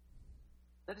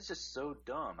that is just so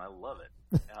dumb. I love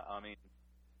it. I mean.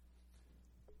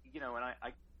 And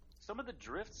I some of the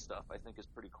drift stuff I think is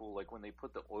pretty cool. Like when they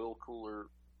put the oil cooler,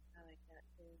 I like that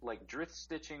too. Drift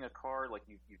stitching a car,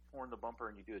 you torn the bumper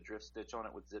and you do a drift stitch on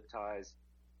it with zip ties,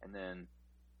 and then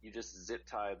you just zip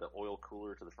tie the oil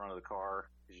cooler to the front of the car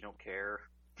because you don't care.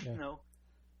 Yeah.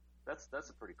 That's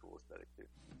a pretty cool aesthetic too.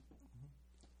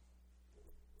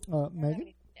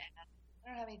 Megan? I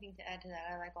don't have anything to add to that.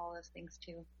 I like all those things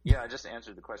too. Yeah, I just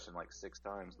answered the question 6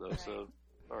 times though, Right. so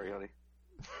sorry, honey.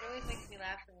 It always makes me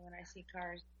laugh when I see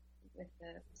cars with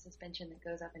the suspension that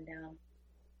goes up and down.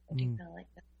 I do kind of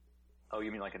like that. Oh,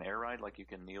 you mean like an air ride, you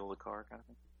can kneel the car kind of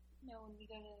thing? No, when we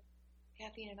go to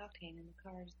Caffeine and Octane and the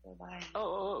cars go by.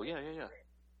 Oh, yeah.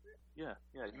 Yeah,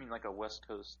 you mean like a West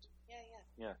Coast?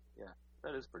 Yeah. Yeah.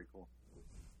 That is pretty cool.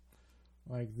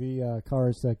 Like the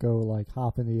cars that go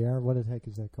hop in the air. What the heck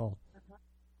is that called? Uh-huh.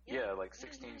 Yeah,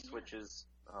 16 switches,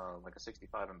 like a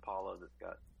 65 Impala that's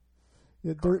got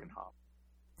Yeah, car can hop.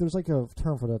 There's a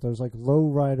term for that. There's low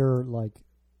rider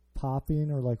popping,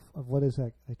 or what is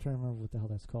that? I try to remember what the hell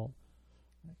that's called.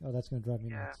 Oh, that's going to drive me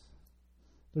nuts.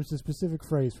 There's a specific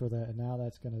phrase for that, and now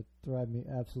that's going to drive me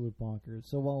absolute bonkers.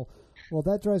 So while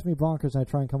that drives me bonkers, and I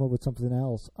try and come up with something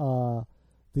else.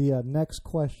 The next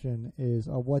question is,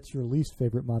 what's your least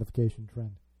favorite modification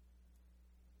trend?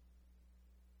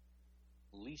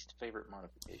 Least favorite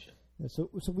modification. Yeah, so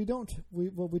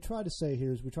what we try to say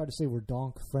here is we try to say we're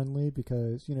donk friendly,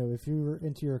 because if you're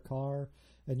into your car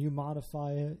and you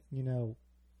modify it,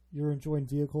 you're enjoying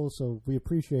vehicles, so we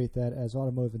appreciate that as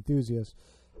automotive enthusiasts.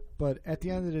 But at the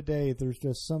end of the day, there's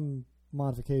just some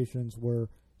modifications where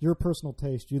your personal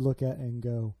taste you look at and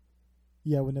go,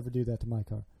 yeah, I would never do that to my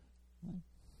car.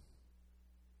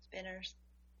 Spinners.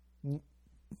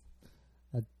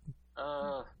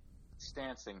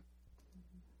 Stancing.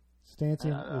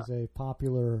 Stancing is a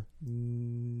popular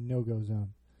no-go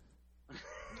zone.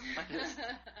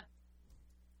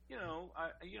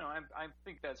 I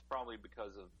think that's probably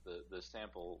because of the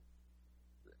sample,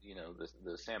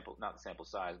 the sample, not the sample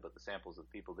size, but the samples of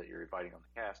people that you're inviting on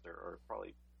the cast are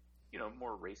probably,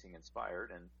 more racing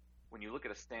inspired. And when you look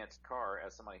at a stanced car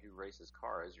as somebody who races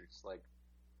cars, you're just like,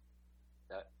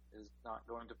 that is not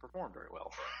going to perform very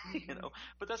well,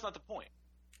 But that's not the point.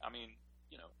 I mean,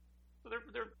 so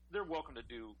they're welcome to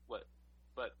do what.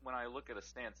 But when I look at a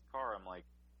stanced car, I'm like,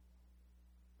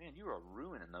 man, you are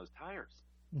ruining those tires.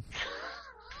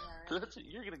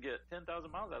 You're going to get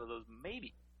 10,000 miles out of those,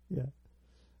 maybe. Yeah.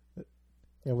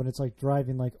 Yeah, when it's like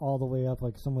driving like all the way up,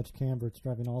 like so much camber, it's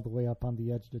driving all the way up on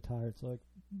the edge of the tire. It's like,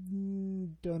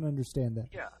 don't understand that.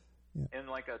 Yeah. And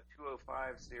like a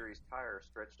 205 series tire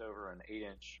stretched over an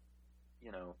 8-inch,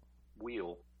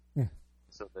 wheel. Yeah.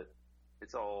 So that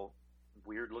it's all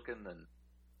weird looking, and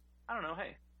I don't know.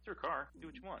 Hey, it's your car. Do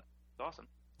what you want. It's awesome.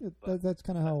 That's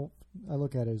kind of how I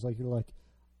look at it. Is like you're like,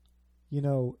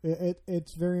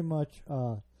 it's very much.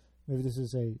 Maybe this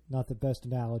is not the best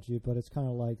analogy, but it's kind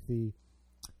of like the,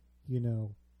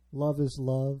 love is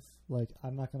love. Like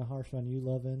I'm not going to harsh on you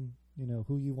loving,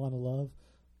 who you want to love,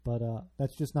 but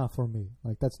that's just not for me.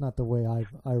 Like that's not the way I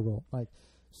roll. Like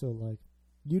so, like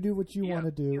you do what you want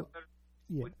to do.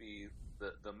 Yeah. Would be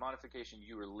the modification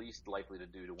you were least likely to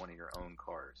do to one of your own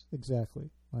cars. Exactly.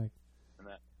 Like, and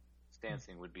that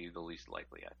stancing would be the least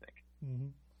likely, I think.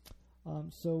 Mm-hmm.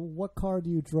 So what car do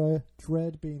you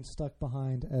dread being stuck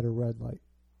behind at a red light?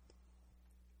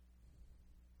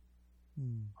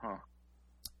 Huh.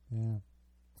 Yeah.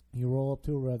 You roll up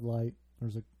to a red light.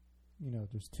 There's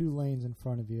there's 2 lanes in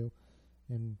front of you,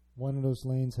 and one of those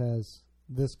lanes has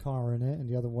this car in it, and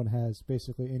the other one has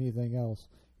basically anything else.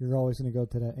 You're always going to go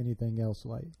to that anything else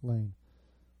lane,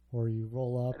 or you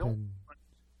roll up I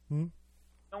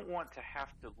don't want to have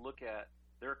to look at.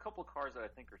 There are a couple of cars that I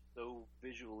think are so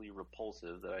visually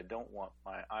repulsive that I don't want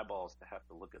my eyeballs to have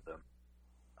to look at them.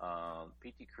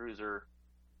 PT Cruiser,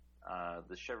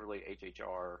 the Chevrolet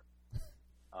HHR,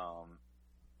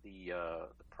 the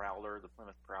Prowler, the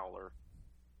Plymouth Prowler,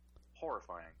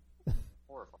 horrifying, the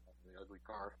ugly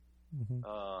car. Mm-hmm.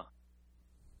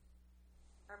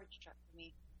 Garbage truck for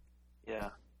me. Yeah.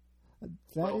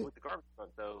 With the garbage truck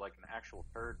though, like an actual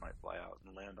turd might fly out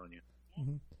and land on you.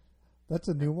 Mm-hmm. That's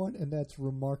a new one, and that's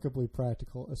remarkably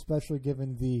practical, especially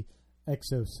given the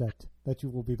exoset that you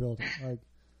will be building. Like,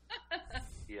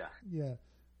 yeah. You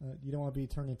don't want to be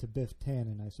turned into Biff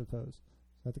Tannen, I suppose.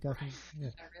 Is that the guy from? Yeah.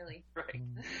 Not really. Right.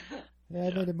 Yeah,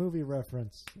 I made a movie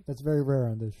reference. That's very rare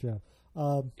on this show.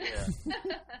 Yeah.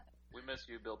 We miss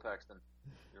you, Bill Paxton.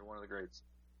 You're one of the greats.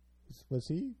 Was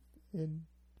he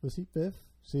Biff?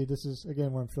 See, this is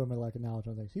again where I'm showing my lack of knowledge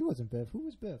on things. He wasn't Biff. Who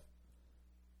was Biff?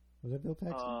 Was that Bill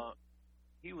Paxton?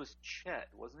 He was Chet,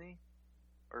 wasn't he?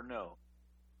 Or no?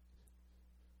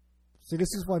 See,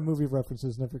 this is why movie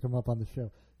references never come up on the show,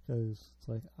 because it's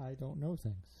like I don't know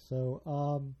things. So,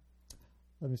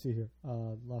 let me see here.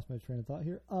 Lost my train of thought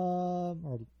here.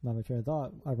 Or not my train of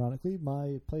thought. Ironically,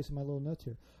 my place in my little notes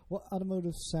here. What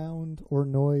automotive sound or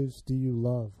noise do you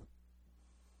love?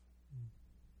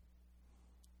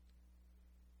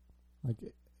 Like,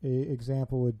 a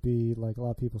example would be like a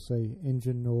lot of people say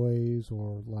engine noise,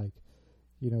 or like,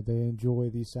 they enjoy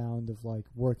the sound of like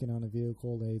working on a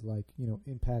vehicle. They like,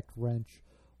 impact wrench,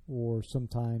 or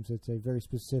sometimes it's a very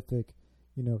specific,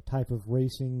 type of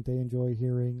racing they enjoy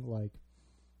hearing, like,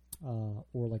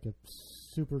 or like a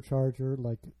supercharger,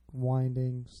 like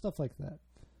winding, stuff like that.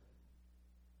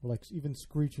 Or like even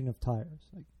screeching of tires.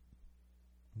 Like,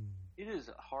 it is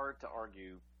hard to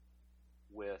argue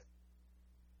with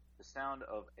the sound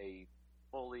of a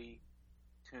fully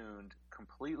tuned,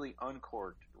 completely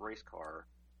uncorked race car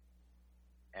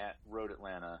at Road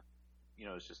Atlanta.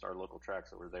 It's just our local tracks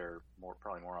that were there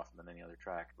probably more often than any other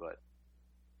track, but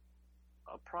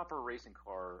a proper racing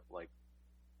car, like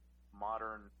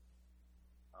modern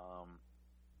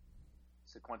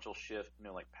sequential shift,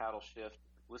 like paddle shift,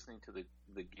 listening to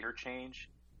the gear change,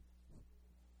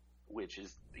 which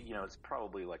is, it's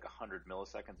probably like 100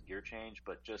 milliseconds gear change,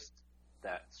 but just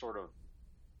that sort of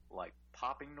like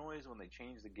popping noise when they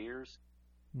change the gears.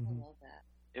 Mm-hmm. I love that.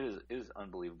 It is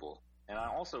unbelievable. And I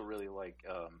also really like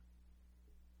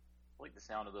the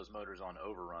sound of those motors on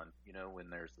overrun,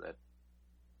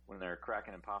 when they're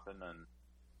cracking and popping, and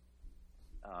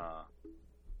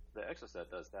the Exocet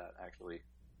does that actually.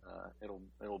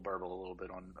 It'll burble a little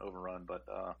bit on overrun, but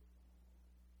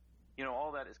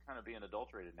all that is kind of being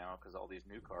adulterated now because all these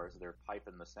new cars, they're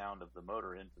piping the sound of the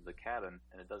motor into the cabin,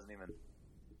 and it doesn't even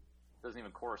doesn't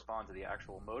even correspond to the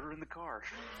actual motor in the car.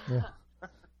 Yeah.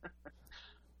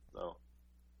 So,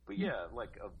 but yeah,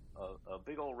 like a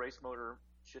big old race motor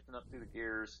shifting up through the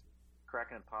gears,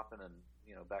 cracking and popping, and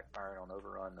backfiring on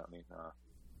overrun. I mean,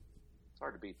 it's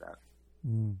hard to beat that.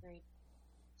 Great.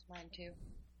 It's mine too.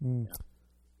 Yeah.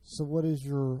 So, what is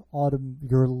your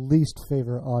least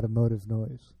favorite automotive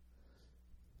noise?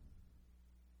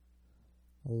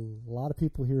 A lot of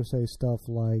people here say stuff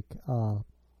like,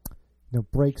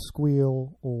 brake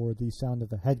squeal, or the sound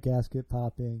of a head gasket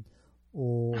popping,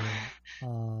 or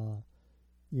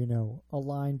a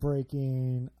line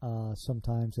breaking.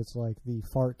 Sometimes it's like the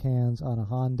fart cans on a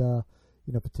Honda,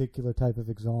 particular type of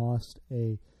exhaust.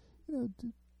 The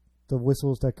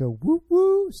whistles that go woo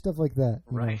woo, stuff like that.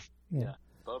 Right. Yeah.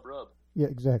 Bub rub. Yeah,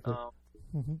 exactly.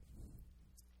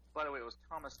 By the way, it was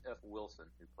Thomas F. Wilson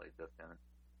who played Biff Tannen.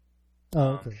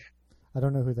 Oh, okay. I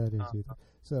don't know who that is either.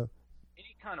 So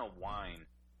any kind of whine,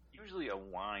 usually a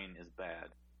whine is bad.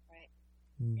 Right.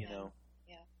 You know.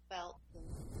 Yeah, belts and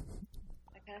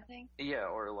that kind of thing. Yeah,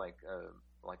 or like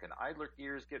an idler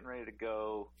gear's getting ready to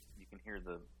go. You can hear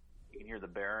the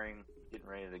bearing getting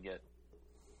ready to get.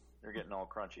 They're getting all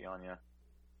crunchy on you.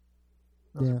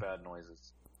 Those are bad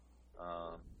noises.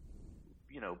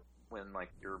 When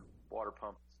like your water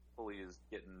pump pulley is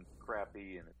getting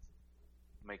crappy and it's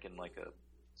making like a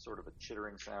sort of a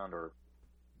chittering sound, or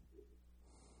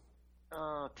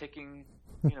ticking,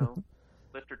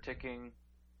 lifter ticking,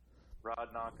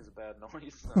 rod knock is a bad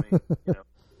noise. I mean, there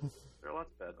are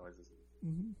lots of bad noises.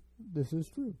 Mm-hmm. This is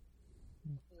true.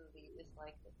 Absolutely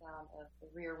dislike the sound of the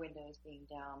rear windows being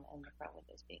down and the front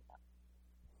windows being up.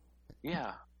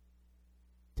 Yeah.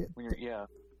 When you're on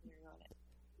it.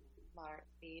 Moderate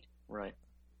speed. Right.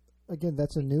 Again,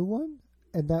 that's a new one,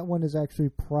 and that one is actually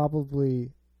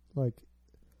probably like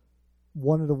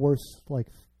one of the worst, like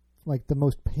the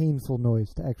most painful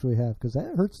noise to actually have, because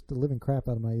that hurts the living crap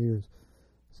out of my ears.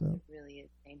 So it really is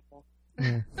painful.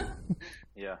 Yeah.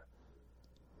 Yeah.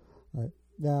 All right.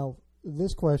 Now,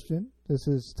 this question, takes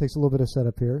a little bit of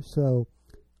setup here. So,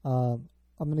 I'm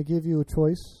going to give you a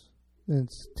choice. And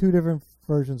it's two different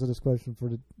versions of this question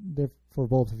for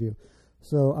both of you.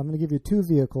 So, I'm going to give you two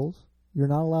vehicles. You're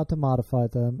not allowed to modify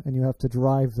them, and you have to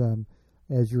drive them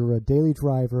as your daily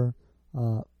driver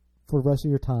for the rest of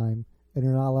your time, and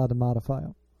you're not allowed to modify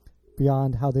them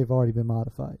beyond how they've already been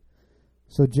modified.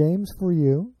 So, James, for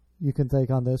you can take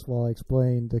on this while I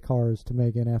explain the cars to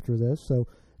Megan after this. So,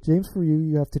 James, for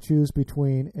you have to choose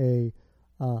between a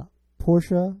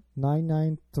Porsche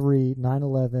 993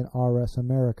 911 RS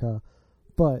America,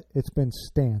 but it's been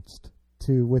stanced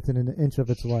to within an inch of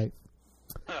its life.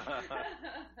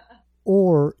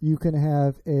 Or you can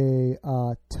have a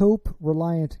Taupe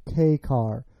Reliant K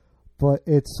car, but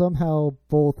it's somehow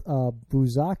both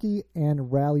Buzaki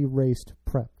and rally raced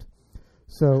prepped.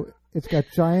 So it's got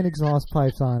giant exhaust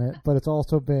pipes on it, but it's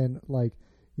also been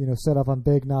set up on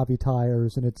big knobby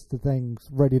tires, and it's the thing's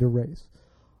ready to race.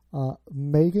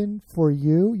 Megan, for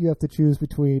you have to choose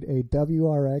between a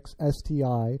WRX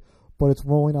STI, but it's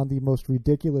rolling on the most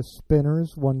ridiculous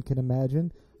spinners one can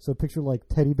imagine. So picture like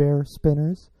teddy bear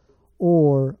spinners,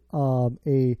 or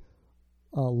a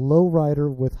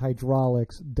lowrider with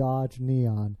hydraulics Dodge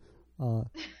Neon.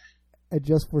 And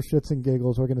just for shits and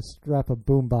giggles, we're going to strap a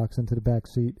boombox into the back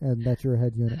seat, and that's your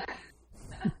head unit.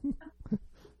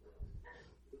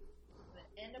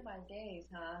 Days,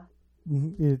 huh?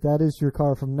 Mm-hmm. That is your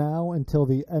car from now until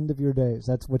the end of your days.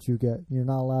 That's what you get. You're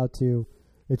not allowed to.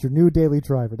 It's your new daily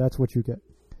driver. That's what you get.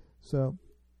 So,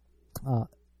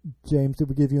 James, did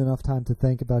we give you enough time to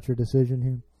think about your decision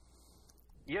here?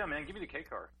 Yeah, man, give me the K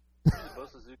car. Give me the Bo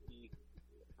Suzuki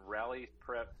rally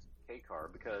prepped K car,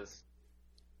 because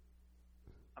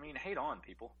hate on,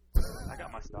 people. I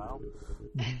got my style.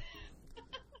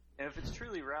 And if it's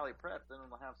truly rally prep, then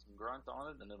it'll have some grunt on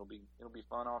it, and it'll be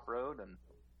fun off road, and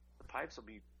the pipes will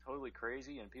be totally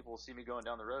crazy, and people will see me going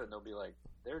down the road, and they'll be like,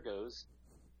 "There goes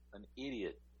an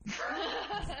idiot."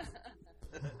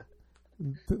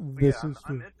 I'm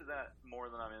into that more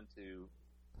than I'm into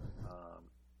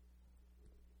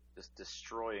just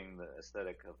destroying the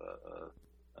aesthetic of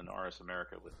an RS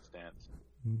America with the stance.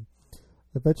 Mm.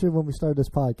 I bet you when we started this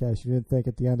podcast, you didn't think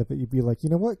at the end of it you'd be like, you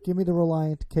know what? Give me the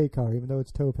Reliant K car, even though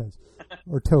it's Topaz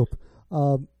or Taupe.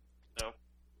 No.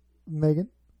 Megan,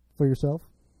 for yourself.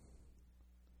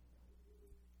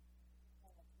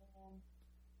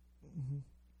 Mm-hmm.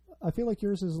 I feel like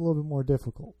yours is a little bit more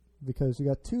difficult because you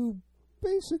got two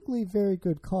basically very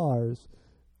good cars.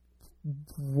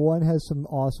 One has some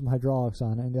awesome hydraulics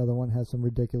on it, and the other one has some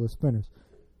ridiculous spinners.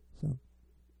 So.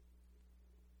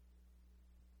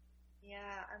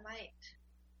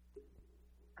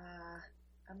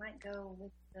 I might go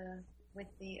with the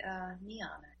neon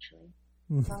actually,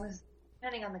 Mm. as long as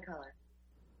depending on the color.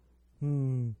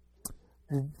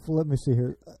 Well, let me see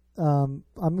here. I'm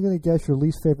going to guess your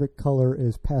least favorite color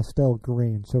is pastel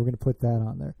green, so we're going to put that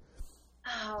on there.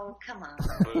 Oh, come on.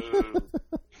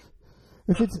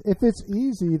 If it's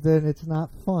easy, then it's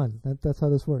not fun. That's how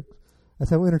this works.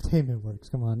 That's how entertainment works.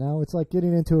 Come on, now it's like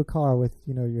getting into a car with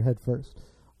your head first.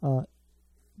 Right?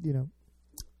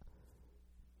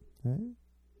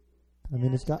 I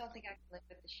mean, it's I got. don't think I can live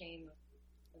with the shame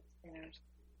of sinners.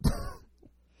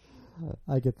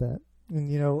 I get that.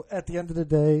 And, at the end of the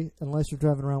day, unless you're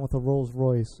driving around with a Rolls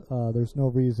Royce, there's no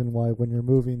reason why when you're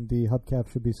moving, the hubcap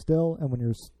should be still, and when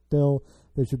you're still,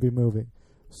 they should be moving.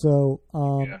 So,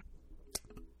 Yeah.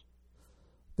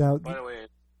 now, By the way,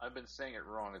 I've been saying it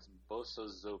wrong. It's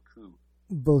Bosozoku.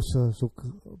 Bosa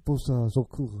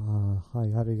Zoku, hi,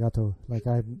 arigato. Like,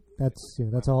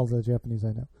 that's all the Japanese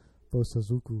I know. Bosa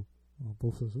Zuku.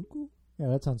 Bosa Zuku? Yeah,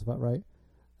 that sounds about right.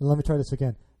 And let me try this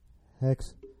again.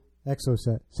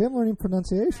 Exoset. See, I'm learning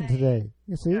pronunciation today.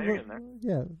 You see? Yeah, you're getting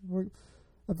there.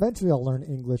 Eventually I'll learn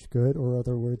English good or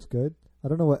other words good. I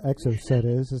don't know what exoset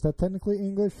is. Is that technically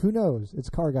English? Who knows? It's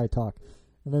car guy talk.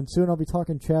 And then soon I'll be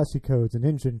talking chassis codes and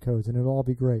engine codes, and it'll all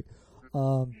be great.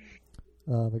 Oh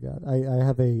my God. I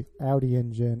have a Audi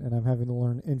engine, and I'm having to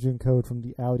learn engine code from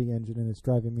the Audi engine, and it's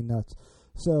driving me nuts.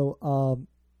 So,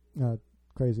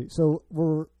 crazy. So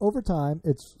we're over time.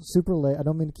 It's super late. I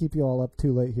don't mean to keep you all up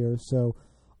too late here. So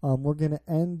we're going to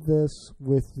end this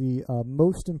with the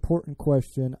most important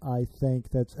question I think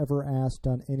that's ever asked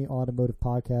on any automotive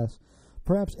podcast,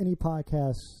 perhaps any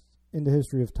podcast in the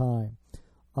history of time.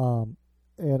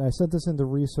 And I sent this in the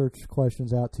research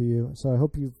questions out to you, so I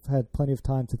hope you've had plenty of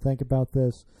time to think about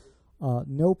this.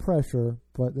 No pressure,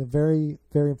 but a very,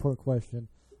 very important question.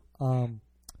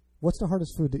 What's the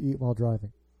hardest food to eat while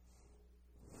driving?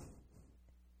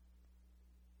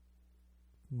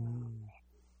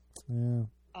 Yeah.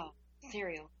 Oh,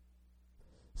 cereal.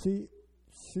 See,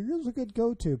 cereal's a good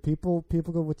go-to. People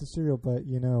go with the cereal, but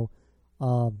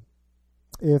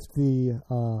if the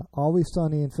Always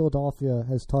Sunny in Philadelphia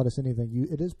has taught us anything,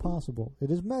 it is possible. It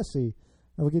is messy.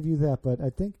 I will give you that, but I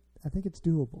think it's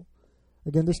doable.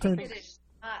 Again, this turns.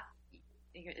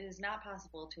 It is not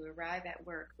possible to arrive at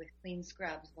work with clean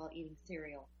scrubs while eating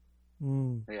cereal.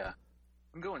 Yeah.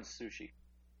 I'm going sushi.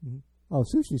 Mm-hmm. Oh,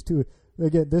 sushi's too.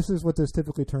 Again, this is what this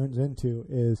typically turns into: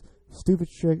 is stupid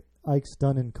shit Ike's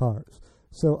done in cars.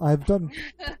 So I have done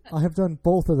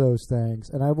both of those things,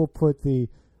 and I will put the.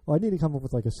 I need to come up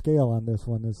with like a scale on this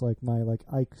one. It's like my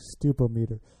Ike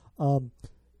Stupometer.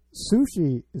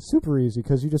 Sushi is super easy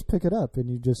because you just pick it up and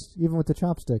you just, even with the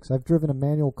chopsticks. I've driven a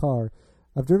manual car.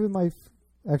 I've driven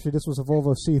actually this was a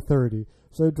Volvo C30.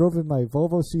 So I drove in my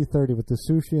Volvo C30 with the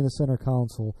sushi in the center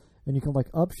console, and you can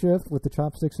upshift with the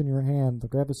chopsticks in your hand,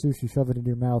 grab a sushi, shove it in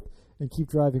your mouth, and keep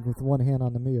driving with one hand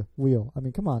on the wheel. I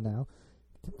mean, come on now.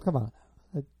 Come on.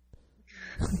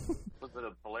 Was it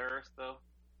a Polaris though?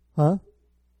 Huh?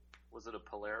 Was it a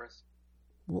Polaris?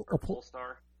 Well, or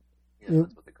Polestar? Yeah,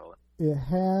 that's what they call it. It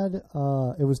had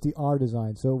it was the R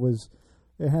design, so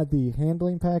it had the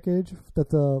handling package that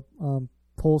the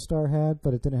Polestar had,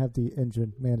 but it didn't have the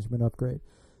engine management upgrade.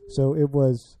 So it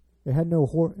had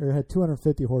it had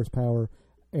 250 horsepower,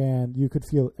 and you could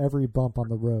feel every bump on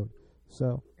the road.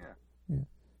 So yeah.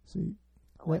 See,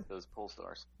 I like those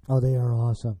Polestars. Oh, they are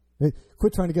awesome.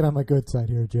 Quit trying to get on my good side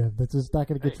here, Jim. That's just not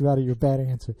going to get you out of your bad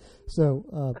answer.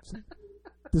 So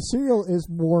the cereal is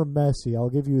more messy.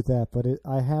 I'll give you that. But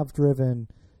I have driven.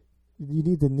 You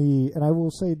need the knee, and I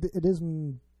will say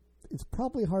it's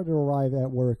probably hard to arrive at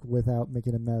work without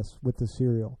making a mess with the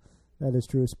cereal. That is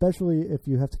true, especially if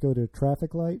you have to go to a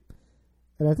traffic light.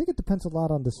 And I think it depends a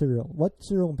lot on the cereal. What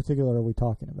cereal in particular are we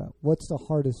talking about? What's the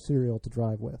hardest cereal to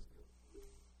drive with?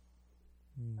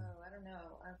 Oh, I don't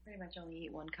know. I pretty much only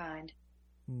eat one kind.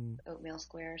 Oatmeal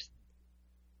squares.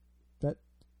 That,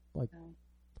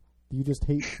 do you just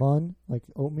hate fun, like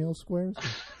oatmeal squares?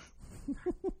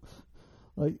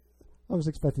 I was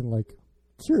expecting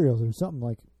cereals or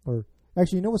something or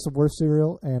actually, you know what's the worst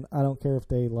cereal? And I don't care if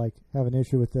they have an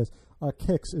issue with this.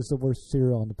 Kix is the worst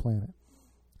cereal on the planet.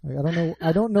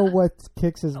 I don't know what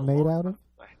Kix is made out of.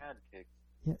 I had Kix.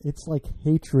 Yeah, it's like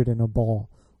hatred in a ball.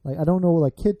 I don't know,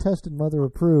 kid tested, mother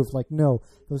approved. No,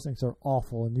 those things are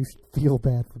awful, and you should feel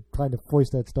bad for trying to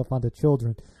foist that stuff onto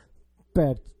children.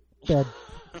 Bad. That's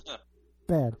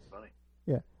funny.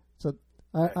 Yeah. So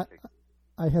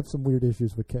I have some weird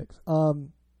issues with Kix.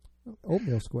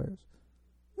 Oatmeal squares.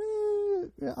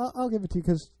 I'll give it to you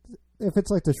because if it's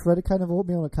the shredded kind of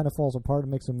oatmeal, it kind of falls apart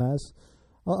and makes a mess.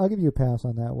 I'll give you a pass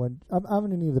on that one. I'm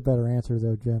going to need a better answer,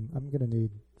 though, Jim. I'm going to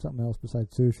need something else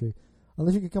besides sushi.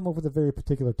 Unless you could come up with a very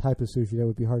particular type of sushi that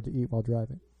would be hard to eat while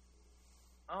driving.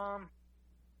 I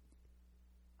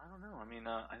don't know. I mean,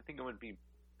 I think it would be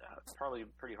probably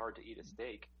pretty hard to eat a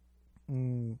steak. So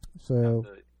you have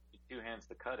to, two hands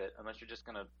to cut it, unless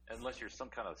you're some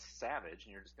kind of savage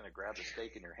and you're just going to grab the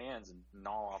steak in your hands and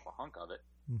gnaw off a hunk of it.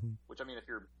 Mm-hmm. Which, I mean, if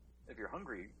you're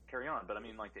hungry, carry on. But I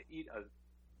mean, like, to eat a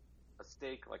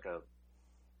steak like a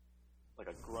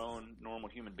grown normal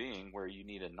human being, where you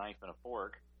need a knife and a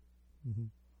fork. Mm-hmm.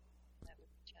 That would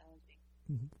be challenging.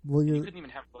 Mm-hmm. Well, you couldn't even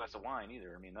have a glass of wine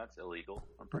either. I mean, that's illegal.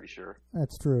 I'm pretty sure.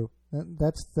 That's true.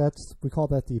 That's we call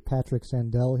that the Patrick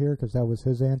Sandell here, because that was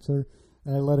his answer,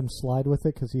 and I let him slide with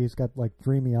it because he's got like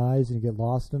dreamy eyes and you get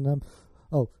lost in them.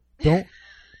 Oh, don't.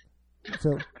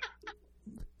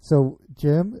 So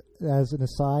Jim, as an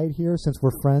aside here, since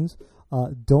we're friends,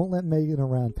 don't let Megan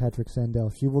around Patrick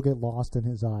Sandell. She will get lost in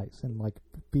his eyes and like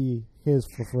be his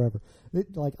for forever.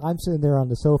 Like, I'm sitting there on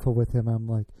the sofa with him. I'm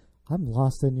like, I'm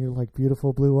lost in your like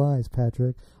beautiful blue eyes,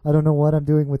 Patrick. I don't know what I'm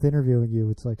doing with interviewing you.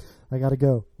 It's like, I gotta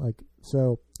go. Like,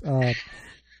 so. I'll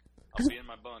be in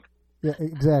my bunk. Yeah,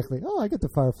 exactly. Oh, I get the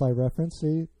Firefly reference.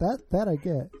 See, that I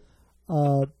get.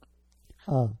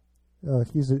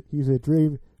 He's a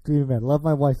dreamy man. Love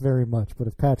my wife very much, but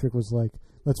if Patrick was like,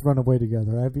 let's run away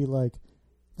together, I'd be like,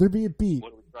 there'd be a beat.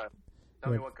 What do we try?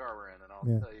 Tell me what car we're in, and I'll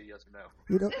tell you yes or no.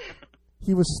 You know,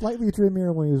 he was slightly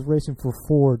dreamier when he was racing for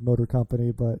Ford Motor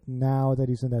Company, but now that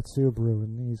he's in that Subaru,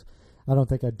 and I don't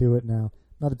think I'd do it now.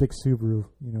 Not a big Subaru,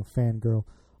 fangirl.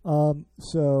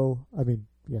 So, I mean,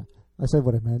 yeah, I said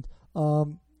what I meant.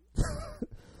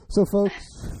 So, folks,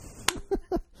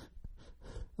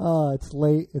 it's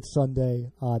late. It's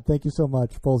Sunday. Thank you so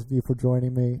much, both of you, for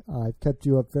joining me. I've kept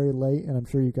you up very late, and I'm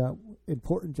sure you got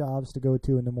important jobs to go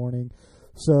to in the morning.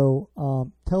 So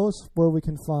tell us where we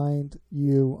can find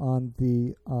you on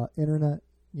the internet.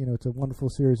 It's a wonderful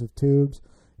series of tubes,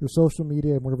 your social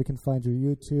media, and where we can find your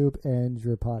YouTube and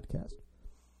your podcast.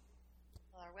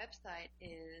 Well, our website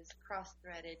is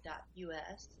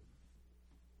crossthreaded.us,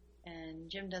 and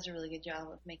Jim does a really good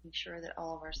job of making sure that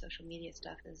all of our social media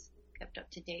stuff is kept up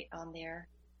to date on there.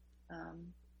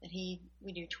 We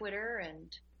do Twitter,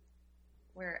 and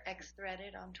we're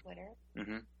xthreaded on Twitter.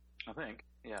 Mm-hmm. I think,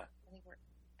 yeah. I think we're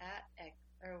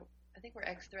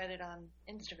we're xthreaded on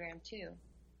Instagram too.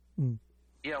 Mm.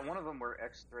 Yeah, one of them we're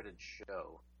xthreaded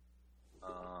show.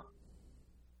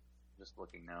 Just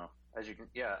looking now.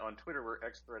 On Twitter we're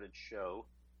xthreaded show,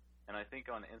 and I think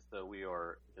on Insta we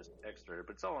are just xthreaded,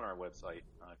 but it's all on our website,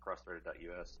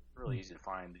 crossthreaded.us. Really easy to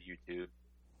find, the YouTube,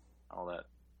 all that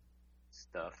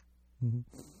stuff.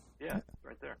 Mm-hmm. Yeah,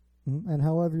 right there. Mm-hmm. And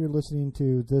however you're listening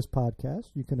to this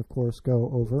podcast, you can, of course,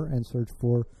 go over and search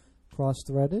for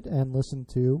Cross-Threaded and listen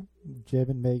to Jim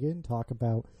and Megan talk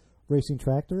about racing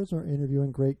tractors or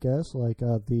interviewing great guests like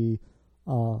the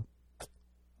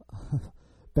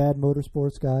Bad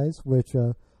Motorsports guys, which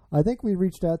I think we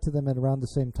reached out to them at around the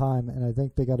same time, and I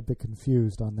think they got a bit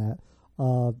confused on that.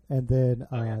 And then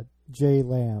Jay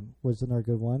Lamb was another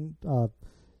good one.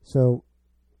 So,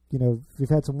 we've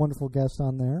had some wonderful guests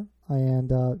on there,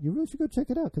 and you really should go check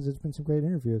it out because it's been some great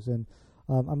interviews. And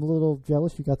I'm a little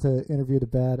jealous you got to interview the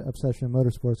Bad Obsession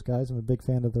Motorsports guys. I'm a big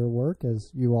fan of their work,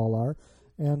 as you all are.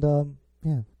 And,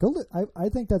 I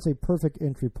think that's a perfect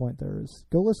entry point there. Is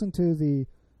go listen to the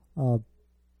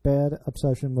Bad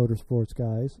Obsession Motorsports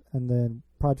guys, and then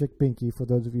Project Binky, for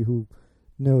those of you who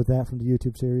know that from the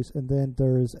YouTube series. And then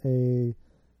there's a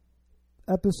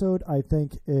episode, I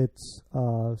think it's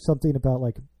something about,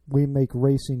 like, we make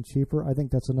racing cheaper. I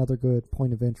think that's another good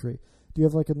point of entry. Do you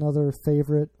have like another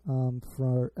favorite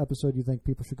for episode you think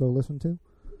people should go listen to?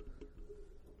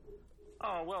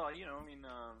 Oh, well,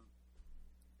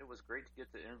 it was great to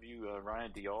get to interview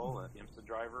Ryan Dial, IMSA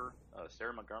driver.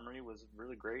 Sarah Montgomery was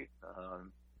really great.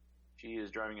 She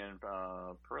is driving in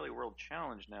Pirelli World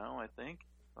Challenge now, I think,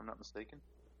 if I'm not mistaken.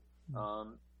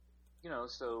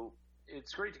 So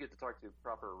it's great to get to talk to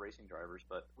proper racing drivers,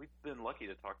 but we've been lucky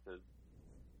to talk to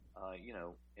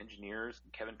engineers.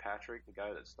 Kevin Patrick, the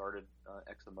guy that started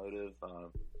Exomotive,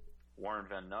 Warren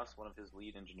Van Nuss, one of his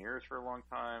lead engineers for a long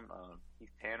time, Keith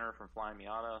Tanner from Flying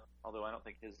Miata, although I don't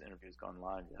think his interview's gone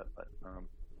live yet. But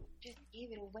just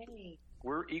either way,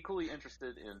 we're equally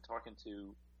interested in talking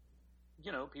to,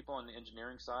 people on the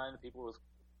engineering side, people with,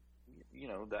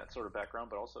 that sort of background,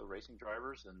 but also racing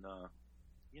drivers, and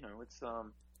it's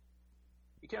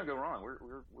you can't go wrong.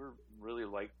 We're really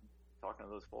like talking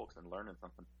to those folks and learning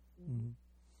something.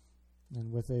 Mm-hmm.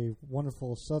 And with a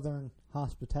wonderful Southern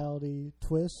hospitality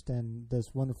twist and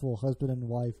this wonderful husband and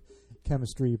wife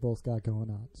chemistry you both got going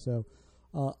on. So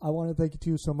I want to thank you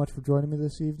two so much for joining me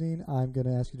this evening. I'm going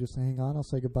to ask you just to hang on. I'll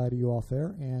say goodbye to you off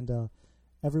air. And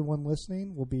everyone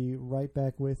listening, we'll be right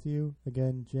back with you.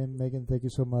 Again, Jim, Megan, thank you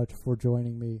so much for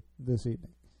joining me this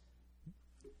evening.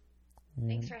 And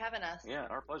Thanks for having us. Yeah,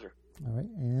 our pleasure. all right,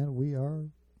 and we are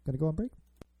going to go on break.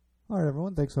 All right,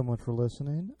 everyone, thanks so much for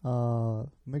listening.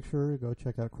 Make sure to go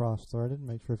check out Cross-Threaded.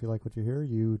 Make sure if you like what you hear,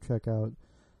 you check out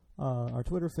our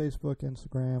Twitter, Facebook,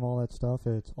 Instagram, all that stuff.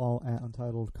 It's all at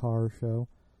Untitled Car Show.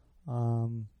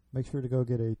 Make sure to go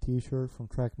get a T-shirt from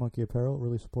Track Monkey Apparel. It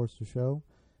really supports the show.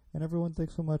 And everyone,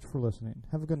 thanks so much for listening.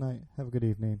 Have a good night. Have a good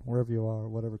evening, wherever you are,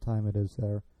 whatever time it is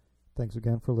there. Thanks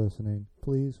again for listening.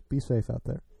 Please be safe out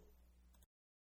there.